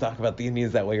not going to talk about the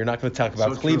Indians that way. You're not going to talk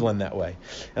about Cleveland that way.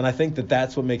 And I think that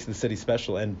that's what makes the city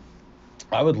special. And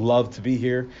I would love to be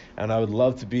here, and I would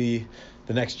love to be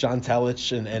the next John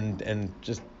Telich and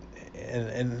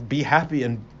be happy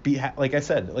and like I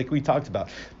said, like we talked about.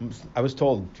 I was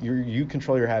told you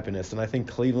control your happiness, and I think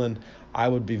Cleveland, I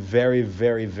would be very,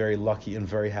 very, very lucky and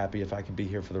very happy if I could be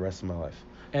here for the rest of my life.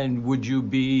 And would you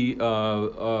be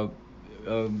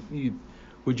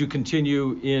would you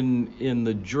continue in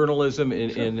the journalism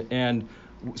and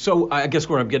so I guess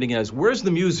where I'm getting at is, where's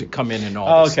the music come in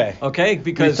all this? Okay,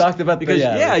 because we talked about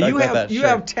you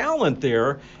have talent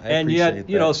there, and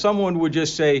yet someone would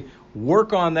just say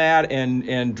work on that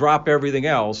and drop everything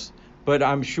else. But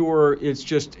I'm sure it's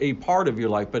just a part of your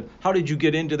life. But how did you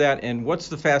get into that, and what's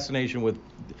the fascination with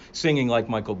singing like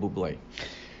Michael Bublé?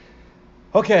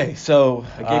 Okay, so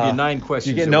I gave you 9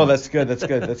 questions.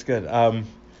 That's good.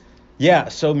 Yeah,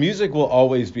 so music will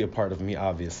always be a part of me,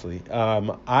 obviously.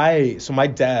 My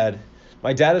dad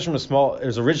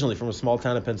is originally from a small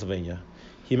town in Pennsylvania.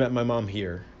 He met my mom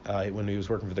here when he was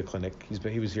working for the clinic.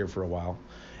 He was here for a while.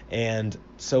 And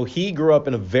so he grew up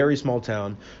in a very small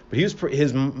town, but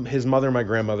his mother, my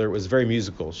grandmother, was very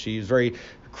musical. She was very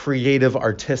creative,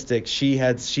 artistic. She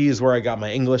is where I got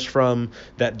my English from,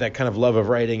 that kind of love of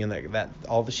writing, and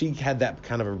she had that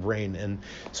kind of a brain. And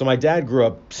so my dad grew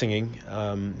up singing.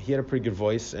 He had a pretty good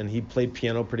voice, and he played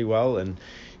piano pretty well, and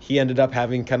he ended up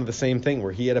having kind of the same thing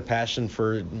where he had a passion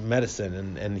for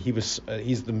medicine, and he's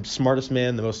the smartest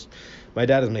man, my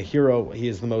dad is my hero. He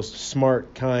is the most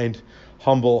smart, kind,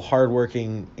 humble,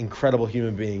 hardworking, incredible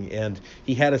human being, and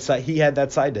he had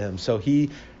that side to him. So he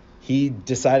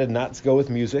decided not to go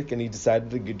with music, and he decided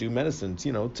to do medicine,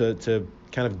 to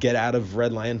kind of get out of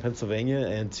Red Lion, Pennsylvania,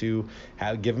 and to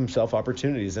give himself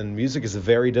opportunities. And music is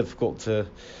very difficult to,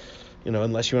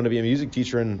 unless you want to be a music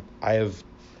teacher, and I have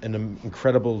an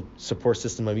incredible support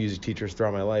system of music teachers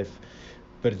throughout my life,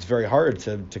 but it's very hard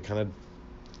to kind of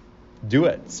do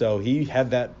it. So he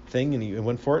had that thing, and he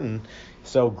went for it. And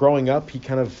so growing up, he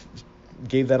kind of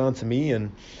gave that on to me,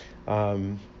 and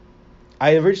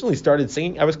I originally started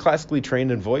singing. I was classically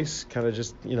trained in voice, kind of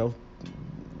just,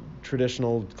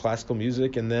 traditional classical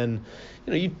music, and then,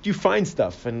 you find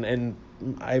stuff, and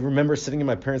I remember sitting in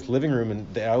my parents' living room,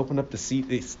 and I opened up the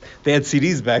CDs. They had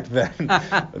CDs back then.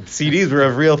 CDs were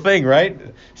a real thing, right?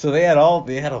 So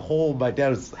my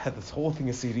dad had this whole thing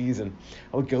of CDs, and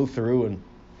I would go through, and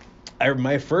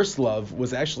my first love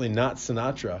was actually not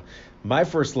Sinatra. My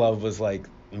first love was like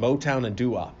Motown and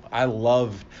doo-wop. I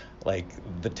loved like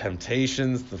the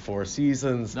Temptations, the Four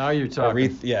Seasons. Now you're talking.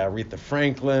 Aretha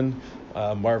Franklin,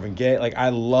 Marvin Gaye. Like I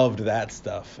loved that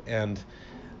stuff, and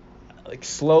like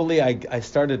slowly I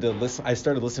started to listen. I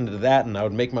started listening to that, and I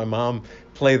would make my mom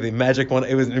play the Magic One.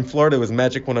 It was in Florida. It was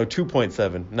Magic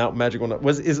 102.7. Not Magic 1.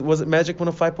 Was it Magic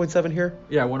 105.7 here?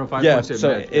 Yeah, 105.7. Yeah.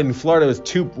 So in Florida it was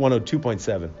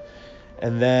 102.7,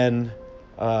 and then.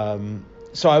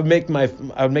 So I would make my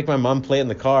mom play it in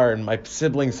the car, and my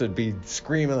siblings would be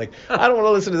screaming like, I don't want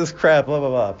to listen to this crap, blah, blah,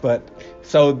 blah. But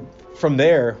so from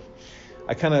there,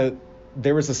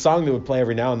 there was a song that would play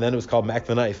every now and then. It was called Mac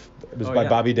the Knife. It was by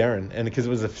Bobby Darin. And because it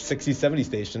was a 60s, 70s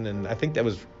station, and I think that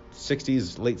was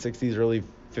 60s, late 60s, early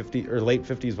 50s, or late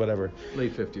 50s, whatever.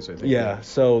 Late 50s, I think. Yeah.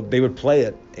 So they would play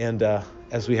it, and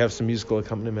as we have some musical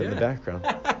accompaniment in the background.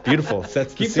 Beautiful.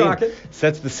 Sets the scene. Keep talking.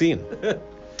 Sets the scene.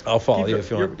 I'll follow you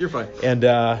if you want. You're fine. And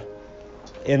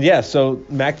And yeah, so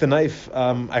Mac the Knife,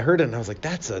 I heard it and I was like,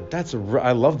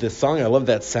 I love this song. I love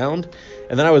that sound.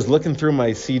 And then I was looking through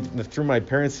my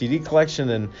parents' CD collection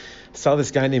and saw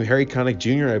this guy named Harry Connick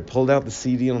Jr. I pulled out the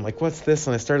CD and I'm like, what's this?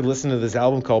 And I started listening to this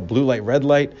album called Blue Light, Red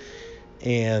Light.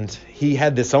 And he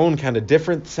had this own kind of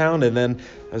different sound. And then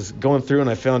I was going through and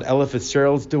I found Ella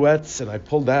Fitzgerald's duets and I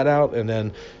pulled that out. And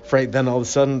then then all of a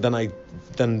sudden,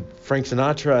 then Frank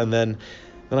Sinatra, and then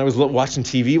I was watching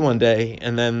TV one day,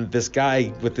 and then this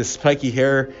guy with this spiky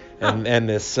hair and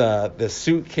this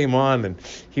suit came on, and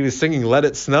he was singing "Let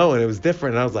It Snow," and it was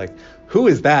different. And I was like, "Who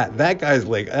is that? That guy's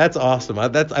like, that's awesome. I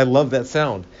love that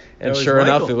sound." And sure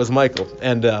enough, it was Michael.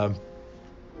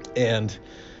 And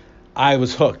I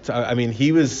was hooked. I mean,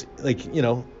 he was like,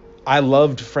 I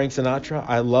loved Frank Sinatra.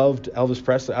 I loved Elvis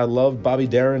Presley. I loved Bobby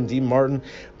Darin, Dean Martin,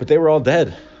 but they were all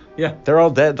dead. Yeah, they're all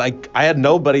dead. Like, I had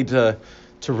nobody to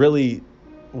really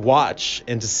watch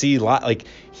and to see, like,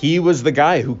 he was the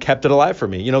guy who kept it alive for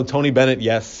me. Tony Bennett,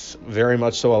 yes, very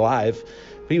much so alive,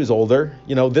 but he was older.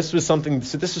 This was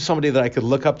somebody that I could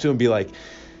look up to and be like,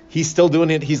 he's still doing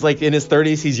it. He's like in his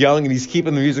 30s, he's young, and he's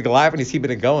keeping the music alive and he's keeping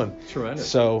it going. Tremendous.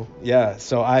 So yeah,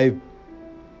 so I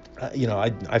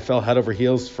fell head over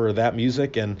heels for that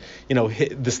music and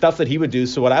the stuff that he would do.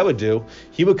 So what I would do,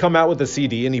 he would come out with a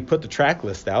CD and he put the track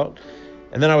list out.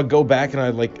 And then I would go back and I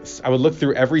would look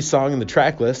through every song in the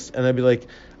track list and I'd be like,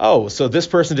 oh, so this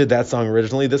person did that song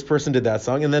originally, this person did that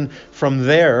song. And then from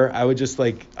there, I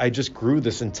just grew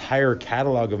this entire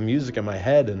catalog of music in my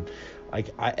head. And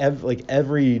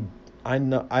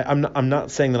I'm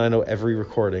not saying that I know every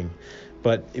recording,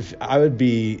 but if I would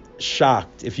be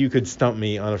shocked if you could stump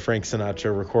me on a Frank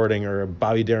Sinatra recording or a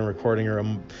Bobby Darin recording or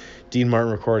a Dean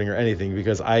Martin recording or anything,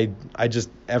 because I just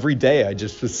every day I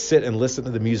just would sit and listen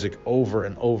to the music over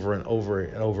and over and over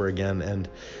and over again. And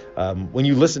when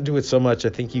you listen to it so much, I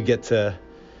think you get to,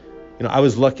 I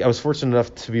was fortunate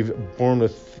enough to be born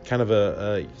with kind of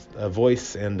a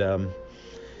voice. And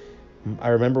I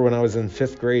remember when I was in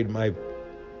 5th grade,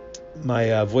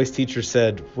 my voice teacher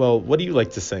said, well, what do you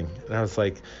like to sing? And I was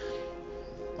like,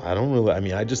 I don't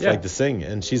really, I just like to sing.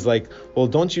 And she's like, well,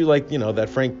 don't you like, that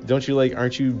Frank,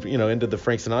 aren't you, into the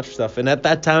Frank Sinatra stuff? And at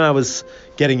that time I was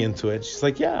getting into it. She's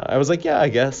like, yeah. I was like, yeah, I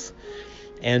guess.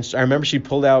 And I remember she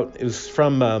pulled out, it was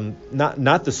from,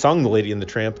 not the song The Lady and the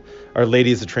Tramp, or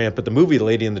Lady is a Tramp, but the movie The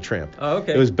Lady and the Tramp. Oh,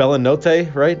 okay. It was Bella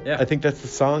Notte, right? Yeah. I think that's the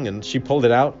song. And she pulled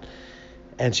it out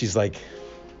and she's like,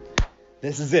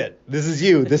 this is it. This is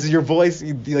you. This is your voice.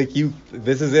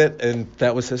 This is it. And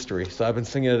that was history. So I've been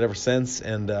singing it ever since.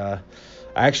 And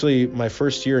my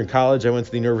first year in college, I went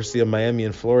to the University of Miami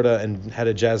in Florida and had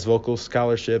a jazz vocal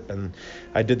scholarship. And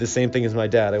I did the same thing as my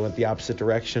dad. I went the opposite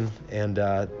direction and,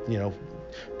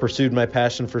 pursued my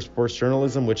passion for sports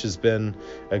journalism, which has been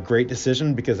a great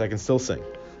decision because I can still sing.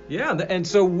 Yeah. And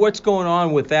so what's going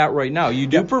on with that right now? You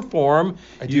do perform.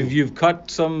 I do. You've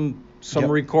cut some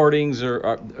recordings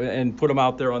and put them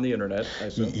out there on the internet, I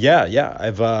assume. Yeah.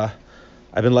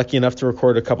 I've been lucky enough to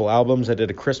record a couple albums. I did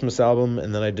a Christmas album,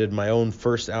 and then I did my own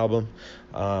first album.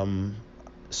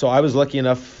 So I was lucky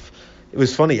enough. It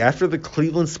was funny. After the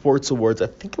Cleveland Sports Awards, I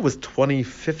think it was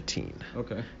 2015.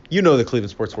 Okay. You know the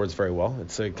Cleveland Sports Awards very well.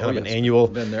 It's a kind of an annual.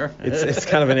 Been there. it's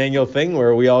kind of an annual thing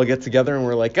where we all get together and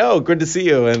we're like, oh, good to see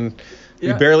you, and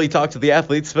we barely talk to the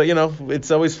athletes, but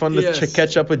it's always fun to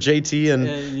catch up with JT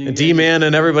and D-Man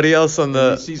and everybody else on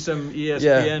the. You see some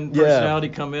ESPN personality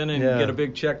come in and get a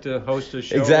big check to host a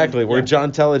show. Exactly, where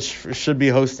John Tellage should be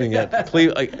hosting it.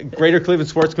 Greater Cleveland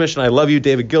Sports Commission. I love you,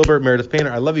 David Gilbert, Meredith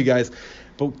Painter. I love you guys.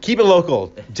 But keep it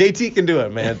local. JT can do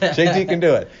it, man. JT can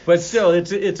do it. But still,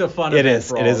 it's a fun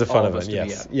event. It is a fun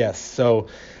event. Yes. So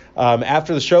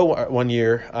after the show one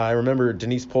year, I remember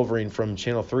Denise Pulverine from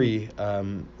Channel 3,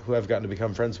 who I've gotten to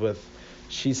become friends with.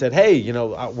 She said, "Hey,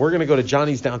 we're gonna go to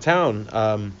Johnny's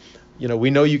downtown. We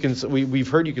know you can. We've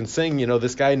heard you can sing.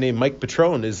 This guy named Mike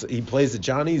Petrone he plays at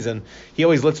Johnny's, and he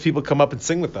always lets people come up and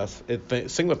sing with us,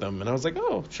 sing with them." And I was like,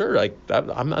 "Oh, sure.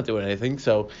 I'm not doing anything."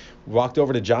 So walked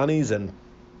over to Johnny's, and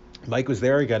Mike was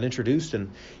there. He got introduced,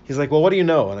 and he's like, "Well, what do you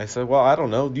know?" And I said, "Well, I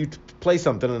don't know. You play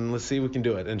something, and let's see if we can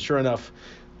do it." And sure enough,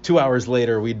 2 hours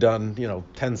later, we'd done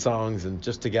 10 songs and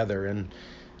just together, and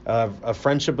a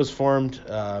friendship was formed.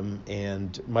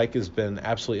 And Mike has been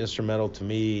absolutely instrumental to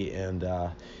me, and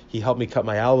he helped me cut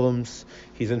my albums.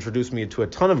 He's introduced me to a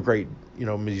ton of great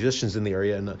musicians in the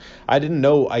area, and I didn't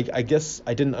know. I guess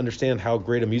I didn't understand how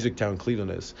great a music town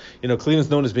Cleveland is. Cleveland's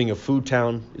known as being a food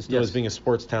town. It's known as being a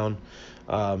sports town.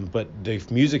 But the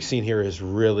music scene here is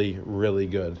really, really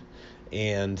good.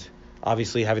 And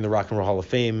obviously having the Rock and Roll Hall of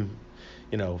Fame,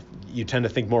 you tend to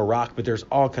think more rock, but there's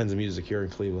all kinds of music here in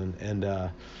Cleveland. And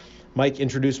Mike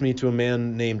introduced me to a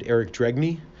man named Eric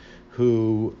Dregney,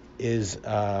 who is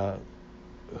a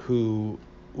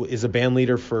band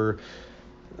leader for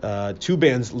two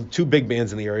big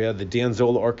bands in the area, the Dan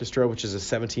Zola Orchestra, which is a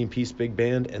 17-piece big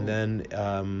band, and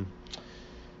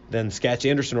then Scatch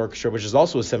Anderson Orchestra, which is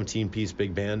also a 17-piece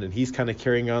big band, and he's kind of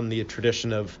carrying on the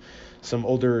tradition of some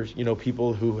older,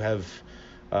 people who have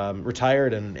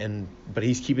retired, but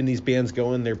he's keeping these bands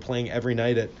going. They're playing every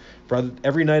Monday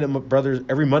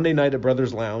night at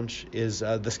Brothers Lounge is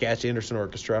the Scatch Anderson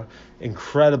Orchestra.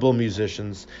 Incredible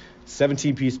musicians,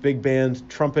 17-piece big band,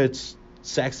 trumpets,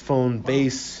 saxophone,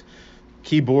 bass,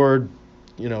 keyboard,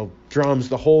 drums,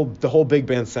 the whole big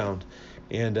band sound.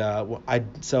 And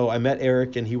so I met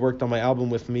Eric, and he worked on my album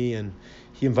with me, and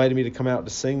he invited me to come out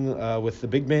to sing with the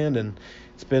big band, and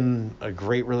it's been a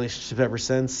great relationship ever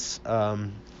since.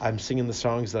 I'm singing the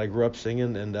songs that I grew up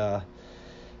singing, and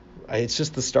it's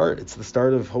just the start. It's the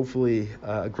start of hopefully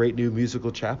a great new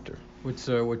musical chapter. What's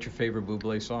your favorite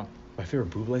Bublé song? My favorite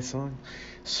Bublé song?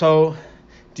 So,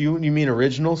 do you mean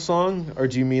original song, or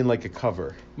do you mean like a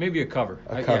cover? Maybe a cover.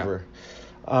 A cover.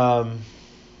 Yeah.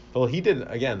 Well, he did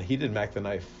Mac the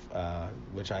Knife,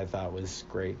 which I thought was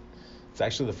great. It's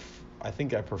actually I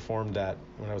think I performed that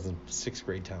when I was in 6th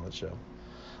grade talent show.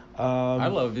 I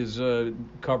love his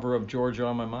cover of Georgia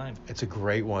on My Mind. It's a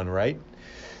great one, right?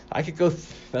 I could go.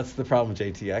 That's the problem,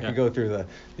 JT. I could go through the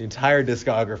entire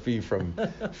discography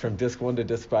from disc 1 to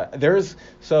disc 5.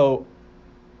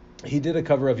 He did a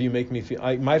cover of "You Make Me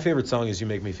Feel." My favorite song is "You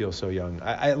Make Me Feel So Young."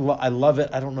 I love it.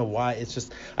 I don't know why. It's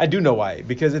just I do know why,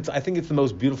 because I think it's the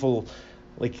most beautiful.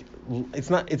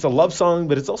 It's a love song,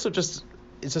 but it's also just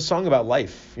it's a song about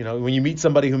life. When you meet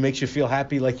somebody who makes you feel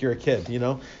happy like you're a kid.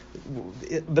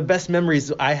 The best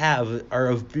memories I have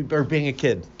are being a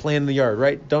kid, playing in the yard,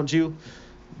 right? Don't you?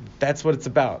 That's what it's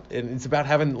about. And it's about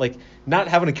not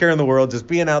having a care in the world, just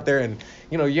being out there and,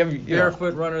 you have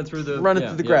barefoot running through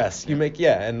the grass.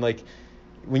 Yeah. And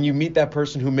when you meet that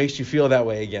person who makes you feel that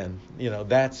way again,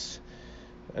 that's,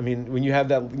 when you have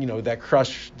that, that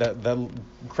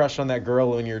crush on that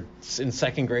girl when you're in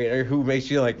 2nd grade, or who makes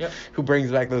you who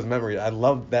brings back those memories. I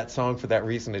love that song for that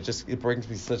reason. It brings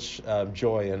me such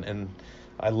joy, and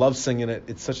I love singing it.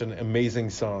 It's such an amazing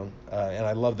song, and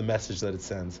I love the message that it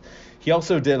sends. He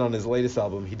also did on his latest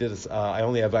album, he did I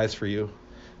Only Have Eyes for You.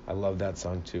 I love that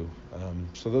song too.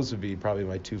 So those would be probably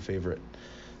my 2 favorite.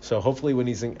 So hopefully when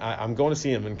I'm going to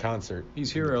see him in concert.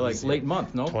 He's here late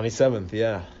month, no? 27th,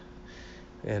 yeah.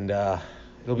 And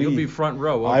you'll be front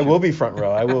row, won't I you? will be front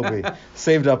row. I will be.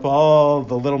 Saved up all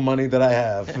the little money that I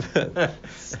have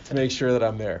to make sure that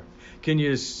I'm there. Can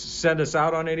you send us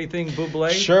out on anything,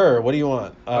 Bublé? Sure. What do you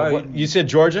want? You said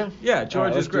Georgia? Yeah,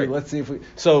 Georgia's great. Let's see if we.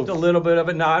 Just a little bit of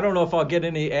it. Now, I don't know if I'll get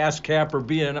any ASCAP or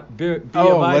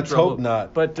BMI let's trouble, hope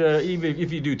not. But even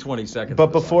if you do 20 seconds. But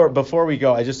before we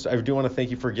go, I do want to thank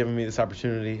you for giving me this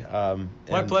opportunity.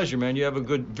 My pleasure, man. You have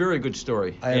a very good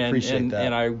story. I appreciate that.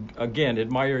 And I again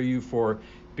admire you for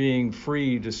being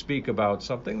free to speak about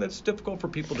something that's difficult for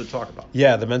people to talk about.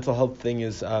 Yeah, the mental health thing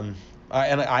is.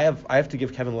 I have to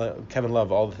give Kevin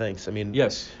Love all the thanks.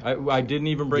 Yes, I didn't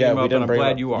even bring him up, and I'm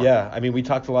glad you are. Yeah, we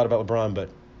talked a lot about LeBron, but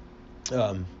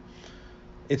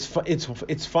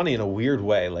it's funny in a weird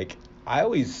way. I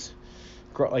always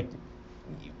growing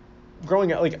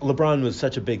up, LeBron was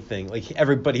such a big thing.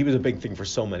 He was a big thing for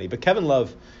so many. But Kevin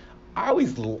Love, I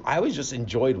always just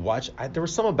enjoyed watching. There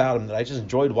was some about him that I just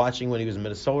enjoyed watching when he was in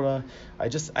Minnesota.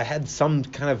 I had some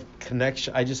kind of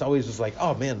connection. I just always was like,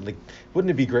 oh man, wouldn't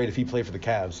it be great if he played for the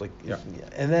Cavs?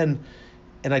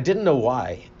 And I didn't know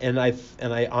why. And I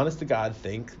honest to God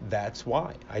think that's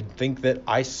why. I think that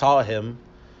I saw him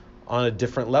on a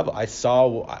different level. I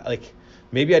saw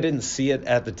maybe I didn't see it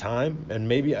at the time, and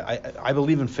maybe I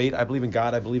believe in fate. I believe in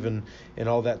God. I believe in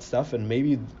all that stuff, and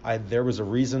maybe there was a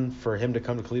reason for him to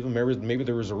come to Cleveland. Maybe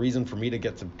there was a reason for me to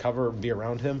get to cover and be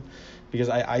around him, because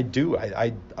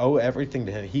I owe everything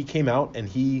to him. He came out and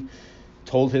he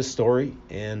told his story,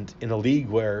 and in a league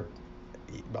where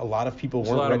a lot of people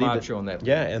weren't ready to.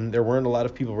 Yeah, and there weren't a lot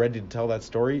of people ready to tell that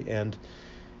story, and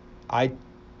I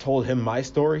told him my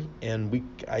story, and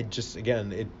it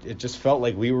just felt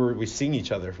like we seen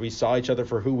each other. We saw each other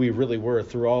for who we really were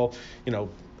through all,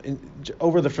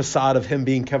 over the facade of him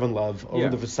being Kevin Love, over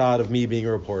the facade of me being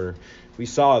a reporter. We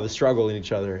saw the struggle in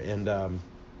each other, and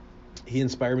he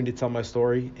inspired me to tell my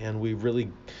story, and we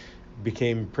really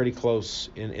became pretty close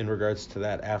in regards to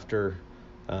that after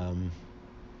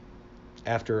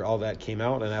all that came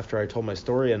out, and after I told my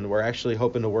story. And we're actually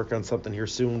hoping to work on something here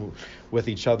soon with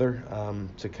each other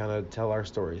to kind of tell our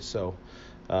stories. So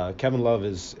Kevin Love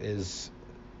is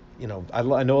I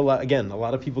know a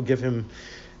lot of people give him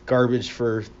garbage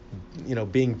for,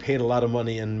 being paid a lot of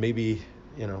money and maybe,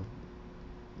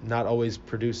 not always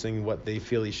producing what they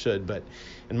feel he should. But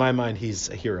in my mind, he's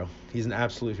a hero. He's an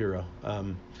absolute hero.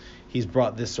 He's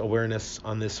brought this awareness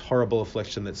on this horrible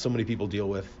affliction that so many people deal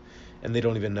with, and they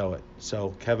don't even know it.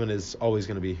 So Kevin is always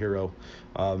going to be a hero,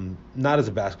 not as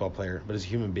a basketball player, but as a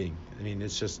human being. I mean,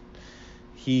 it's just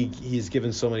he's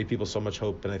given so many people so much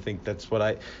hope, and I think that's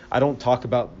what I don't talk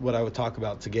about what I would talk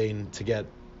about for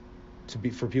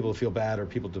people to feel bad or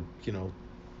people to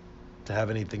to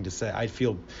have anything to say. I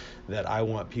feel that I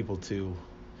want people to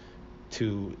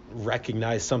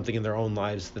recognize something in their own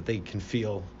lives that they can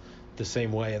feel the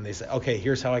same way, and they say, okay,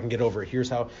 here's how I can get over it. Here's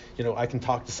how I can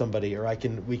talk to somebody, or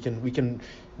we can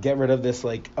get rid of this,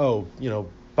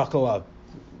 buckle up,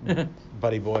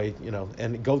 buddy boy,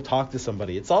 and go talk to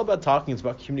somebody. It's all about talking. It's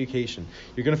about communication.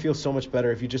 You're going to feel so much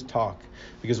better if you just talk,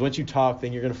 because once you talk,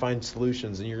 then you're going to find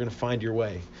solutions and you're going to find your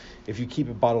way. If you keep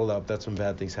it bottled up, that's when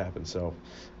bad things happen. So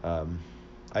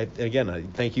I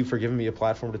thank you for giving me a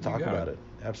platform to talk about it.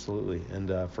 Absolutely.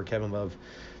 And for Kevin Love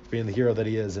being the hero that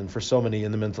he is, and for so many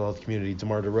in the mental health community,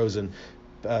 DeMar DeRozan,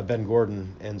 Ben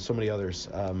Gordon, and so many others.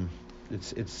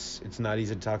 It's not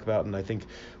easy to talk about, and I think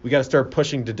we got to start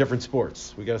pushing to different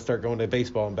sports. We got to start going to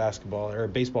baseball and basketball, or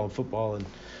baseball and football and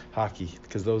hockey,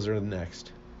 because those are the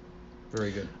next.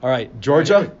 Very good. All right,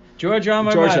 Georgia. Georgia on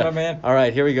my mind, my man. All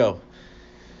right, here we go.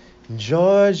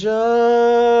 Georgia,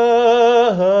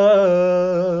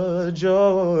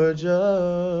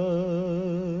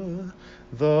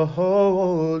 the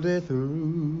whole day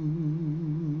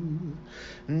through,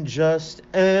 just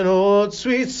an old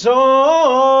sweet song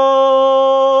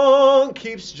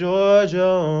keeps Georgia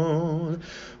on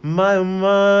my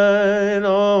mind,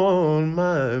 on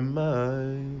my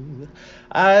mind.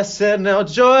 I said, now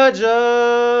Georgia,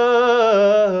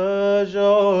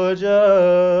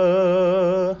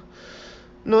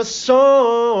 no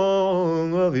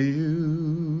song of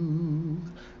you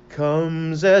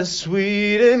comes as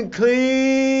sweet and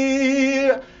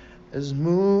clear as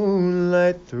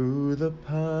moonlight through the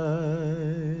pine.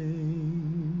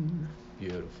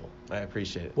 Beautiful. I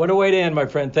appreciate it. What a way to end, my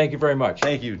friend. Thank you very much.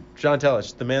 Thank you. John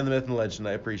Telich, the man, the myth, and the legend.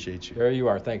 I appreciate you. There you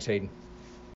are. Thanks, Hayden.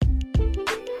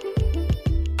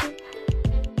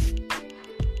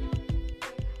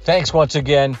 Thanks once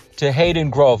again to Hayden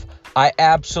Grove. I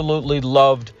absolutely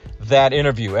loved that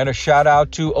interview. And a shout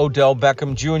out to Odell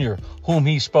Beckham Jr., whom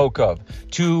he spoke of,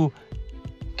 to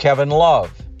Kevin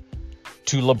Love,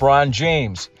 to LeBron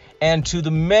James, and to the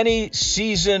many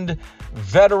seasoned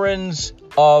veterans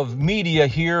of media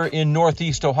here in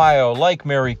Northeast Ohio, like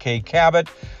Mary Kay Cabot,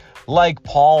 like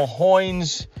Paul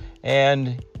Hoynes,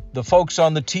 and the folks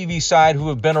on the TV side who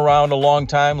have been around a long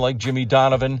time, like Jimmy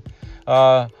Donovan.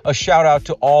 A shout out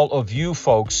to all of you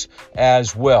folks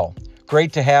as well.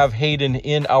 Great to have Hayden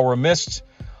in our midst.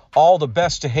 All the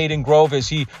best to Hayden Grove as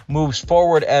he moves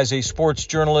forward as a sports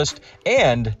journalist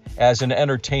and as an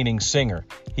entertaining singer.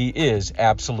 He is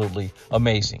absolutely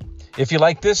amazing. If you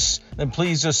like this, then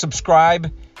please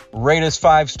subscribe, rate us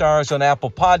 5 stars on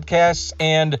Apple Podcasts,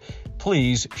 and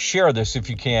please share this if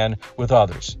you can with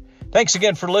others. Thanks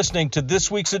again for listening to this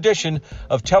week's edition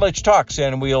of Telich Talks,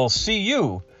 and we'll see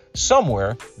you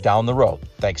somewhere down the road.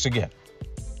 Thanks again.